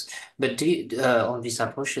models, but on these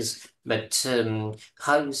approaches, but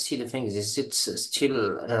how you see the things? Is it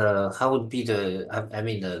still how would be I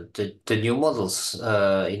mean the new models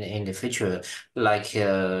in the future? Like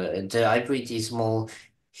the hybrid is more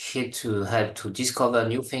here to help to discover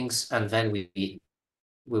new things, and then we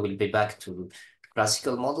will be back to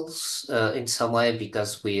classical models in some way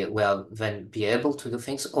because we will then be able to do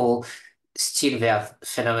things, or still there are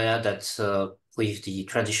phenomena that with the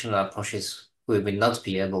traditional approaches we will not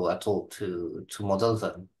be able at all to model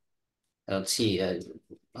them. I don't see. I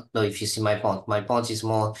don't know if you see my point. My point is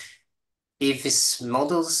more if it's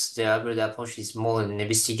models, the hybrid approach is more an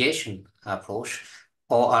investigation approach,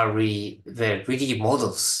 or are we the really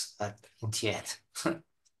models in the end?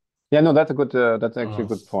 Yeah, no, that's a good, that's actually a Mm.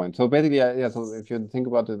 good point. So basically, yeah, so if you think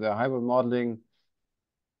about the hybrid modeling,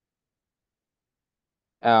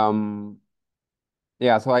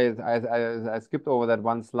 yeah, so I skipped over that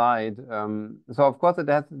one slide. So of course it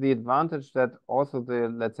has the advantage that also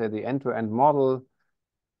let's say the end-to-end model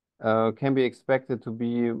can be expected to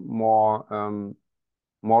be more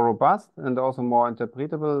robust and also more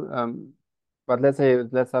interpretable. But let's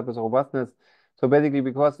start with robustness. So basically,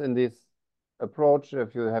 because in this approach,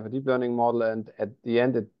 if you have a deep learning model and at the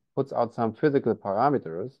end it puts out some physical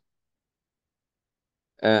parameters,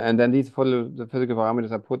 and then the physical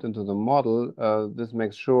parameters are put into the model, this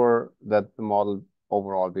makes sure that the model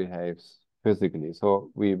overall behaves physically.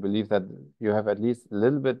 So we believe that you have at least a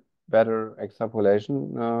little bit better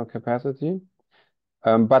extrapolation capacity.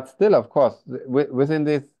 But still, of course, within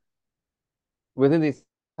this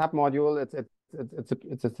submodule, it's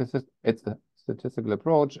a statistical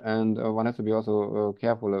approach, and one has to be also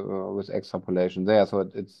careful with extrapolation there. So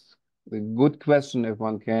it's a good question if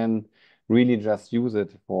one can really just use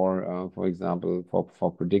it for example,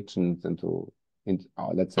 for predictions let's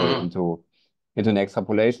say Mhm. into an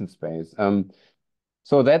extrapolation space.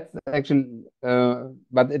 So that's actually,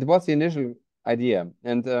 but it was the initial idea,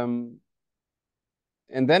 and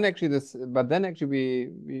then actually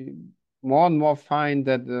we more and more find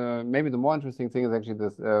that maybe the more interesting thing is actually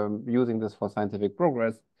this using this for scientific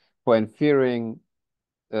progress for inferring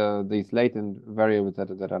these latent variables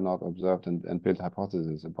that are not observed and build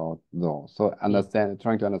hypotheses about those. So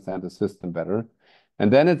trying to understand the system better.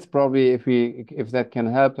 And then it's probably if that can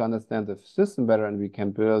help to understand the system better and we can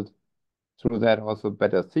build through that also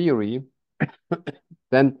better theory,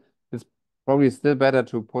 then it's probably still better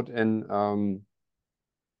to put in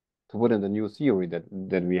the new theory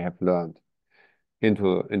that we have learned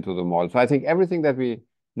into the model. So I think everything that we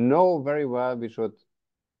know very well we should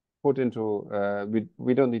put into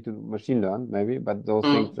we don't need to machine learn maybe, but those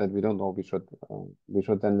things that we don't know we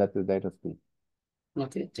should then let the data speak.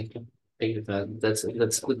 Okay, thank you. Thank you. That's a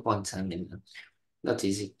good point. I mean, not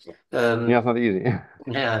easy. Yeah, it's not easy.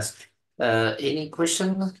 Yes. Any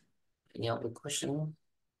question? Any other question?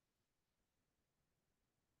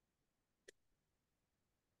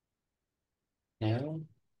 No.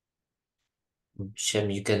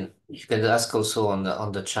 Shem, you can ask also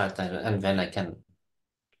on the chat, and then I can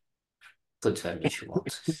put them if you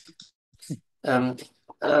want. Um,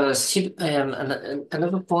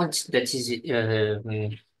 another point that is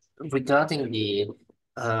regarding the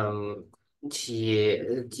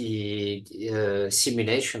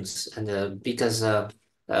simulations, and because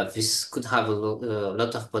this could have a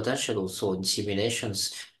lot of potential also in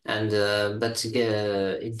simulations, and but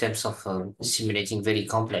in terms of simulating very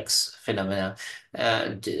complex phenomena,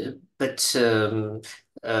 but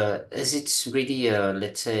is it really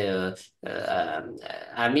let's say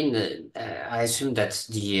I mean, I assume that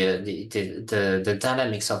the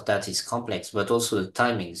dynamics of that is complex, but also the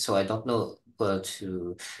timing. So I don't know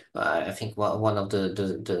to. I think one of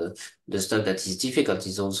the stuff that is difficult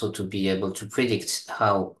is also to be able to predict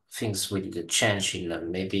how things will change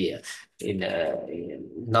in maybe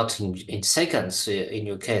not in seconds in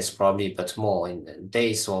your case probably, but more in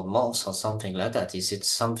days or months or something like that. Is it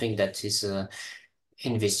something that is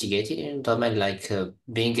investigated in domain like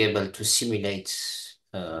being able to simulate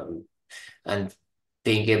and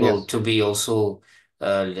being able Yes. to be also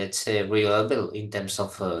let's say reliable in terms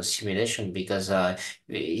of simulation because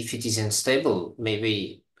if it is unstable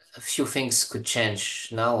maybe a few things could change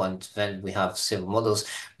now and then we have several models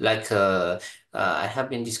like I have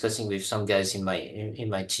been discussing with some guys in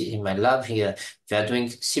my lab here. They are doing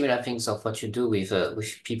similar things of what you do with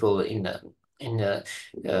people in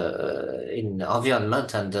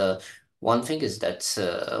environment and one thing is that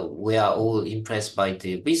we are all impressed by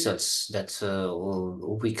the results that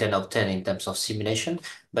we can obtain in terms of simulation.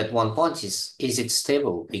 But one point is it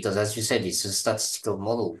stable? Because as you said, it's a statistical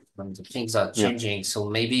model and the things are Yeah. changing.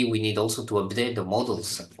 So maybe we need also to update the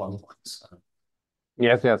models at one point. So,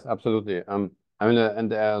 Yes, yes, absolutely. I mean,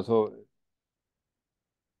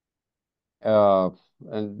 uh,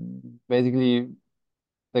 and basically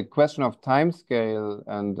the question of time scale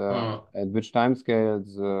and mm, at which time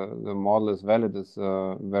scales the model is valid is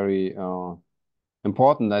very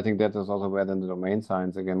important. I think that is also where then the domain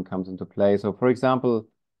science again comes into play. So, for example,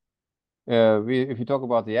 if you talk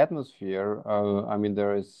about the atmosphere, I mean,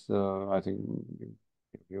 there is, I think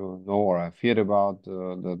you know or have heard about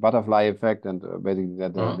the butterfly effect, and basically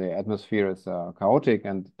that mm, the atmosphere is chaotic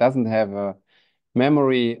and doesn't have a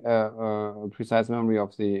memory, precise memory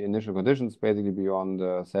of the initial conditions, basically beyond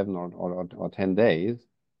 7 or 10 days.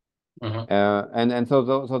 mhm,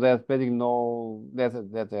 So there's basically there's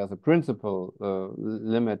a principle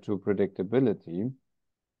limit to predictability.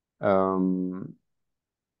 Um,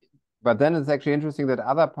 but then it's actually interesting that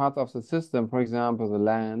other parts of the system, for example, the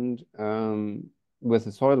land with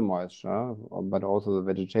the soil moisture, but also the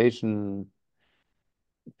vegetation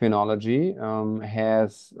phenology,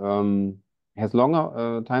 has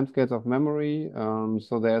longer timescales of memory.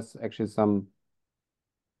 So there's actually some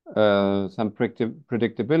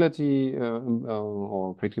predictability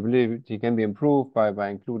or predictability can be improved by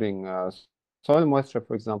including soil moisture,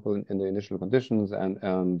 for example, in the initial conditions,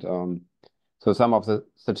 and so some of the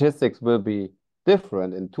statistics will be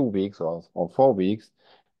different in 2 weeks or 4 weeks,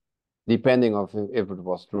 depending of if it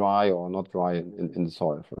was dry or not dry in the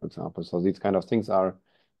soil, for example. So these kind of things are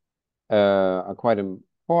quite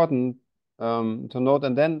important to note.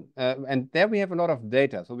 And then and there we have a lot of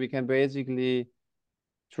data, so we can basically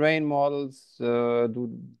train models,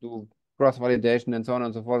 do cross validation and so on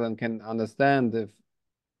and so forth, and can understand if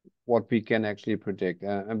what we can actually predict.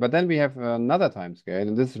 But then we have another time scale,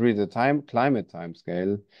 and this is really the climate time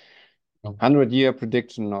scale, mm, 100-year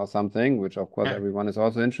prediction or something, which of course mm, everyone is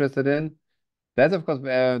also interested in. That's of course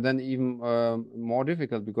then even more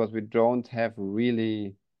difficult because we don't have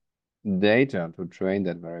really data to train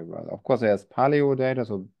that very well. Of course, there's paleo data,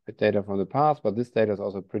 so data from the past, but this data is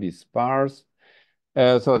also pretty sparse.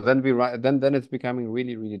 So then it's becoming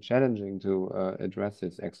really, really challenging to address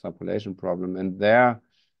this extrapolation problem. And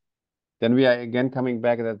then we are again coming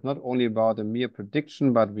back that it's not only about a mere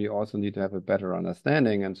prediction, but we also need to have a better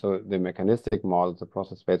understanding. And so the mechanistic models, the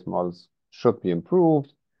process-based models should be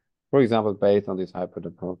improved. For example, based on this hybrid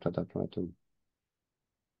approach that I tried to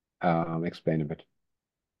explain a bit.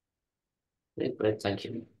 Great, thank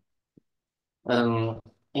you.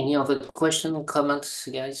 Any other question, comments,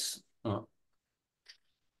 guys? Oh.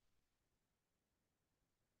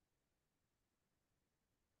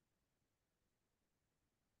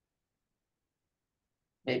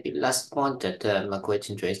 Maybe last point that I'm quite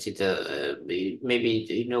interested. Maybe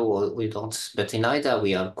you know we don't, but in AIDA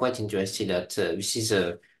we are quite interested that this is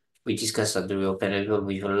a we discussed at the European level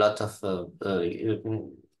with a lot of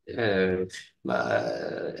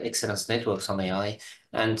excellence networks on AI,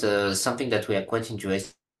 and something that we are quite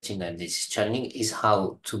interested in and this is challenging is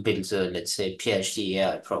how to build, let's say, PhD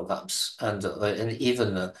AI programs and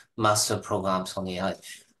even master programs on AI.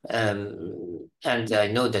 And I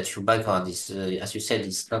know that your background is, as you said,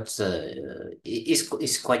 it's not,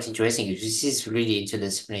 is quite interesting. This is really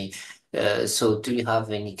interdisciplinary. So do you have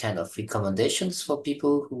any kind of recommendations for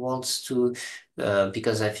people who wants to,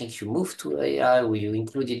 because I think you moved to AI or you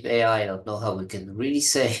included AI. I don't know how we can really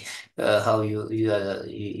say how but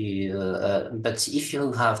if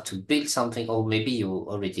you have to build something, or maybe you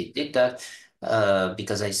already did that,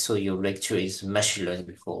 because I saw your lecture is machine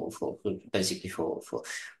learning for basically for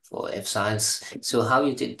F science. So how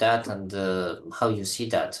you did that and how you see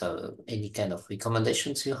that? Any kind of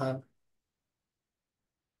recommendations you have?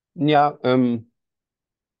 Yeah, of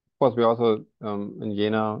course, we're also in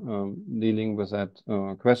Jena dealing with that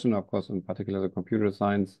question, of course, in particular the computer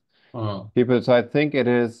science people. So I think it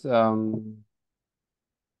is,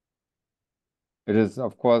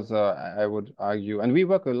 of course, I would argue, and we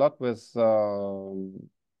work a lot with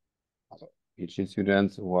PhD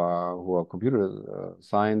students who are computer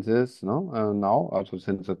scientists, no, now also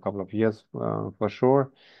since a couple of years for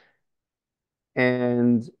sure,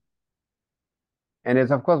 and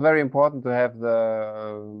it's of course very important to have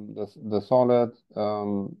the solid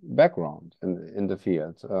background in the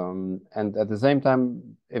field, and at the same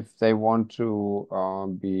time, if they want to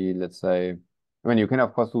be, let's say, I mean, you can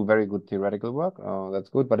of course do very good theoretical work, that's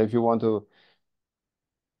good, but if you want to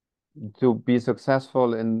be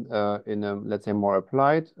successful in a, let's say, more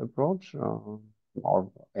applied approach or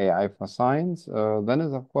AI for science, then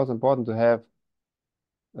it's of course important to have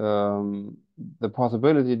the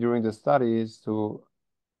possibility during the studies to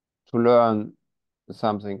learn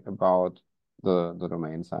something about the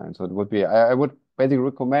domain science. So it would be I would basically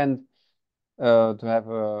recommend to have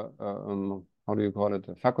a how do you call it,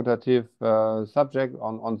 a facultative subject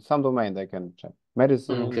on some domain. They can check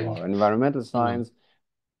medicine Okay. or environmental science.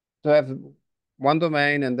 To have one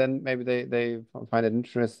domain, and then maybe they find it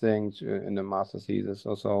interesting in the master thesis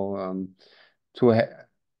also to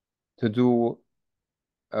do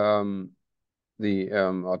or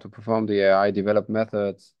to perform the AI developed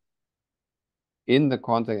methods in the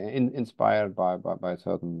context inspired by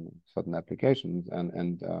certain applications,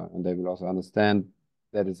 and they will also understand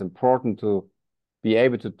that it's important to be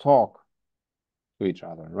able to talk to each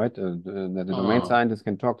other, right? That the domain scientists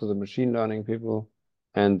can talk to the machine learning people,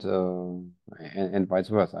 and vice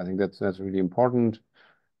versa. I think that's really important,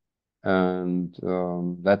 and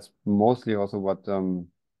that's mostly also what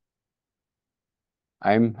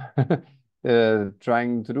I'm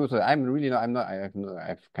trying to do. So I'm really not, I'm not, I have no,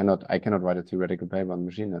 I cannot write a theoretical paper on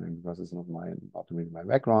machine learning because it's not really my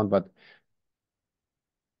background. But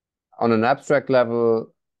on an abstract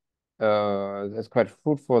level, it's quite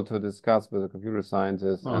fruitful to discuss with a computer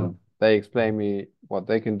scientist, and they explain me what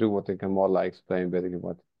they can do, what they can model. I explain basically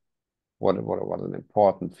what are the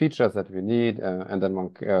important features that we need, and then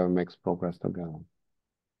one makes progress together.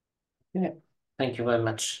 Yeah, thank you very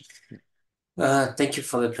much. Thank you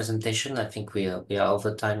for the presentation. I think we are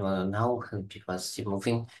over time now, and people are still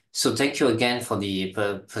moving. So thank you again for the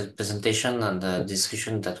presentation and the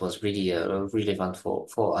discussion that was really relevant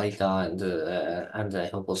for AIDA and I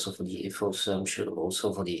hope also I'm sure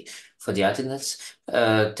also for the attendance.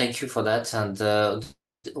 Thank you for that, and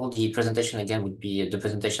all the presentation again would be the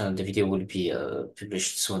presentation and the video will be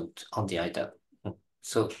published soon on the AIDA.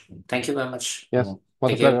 So thank you very much. Yes,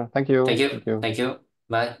 was a Thank you. pleasure. Thank you. Thank you. Thank you. Thank you.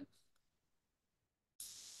 Bye.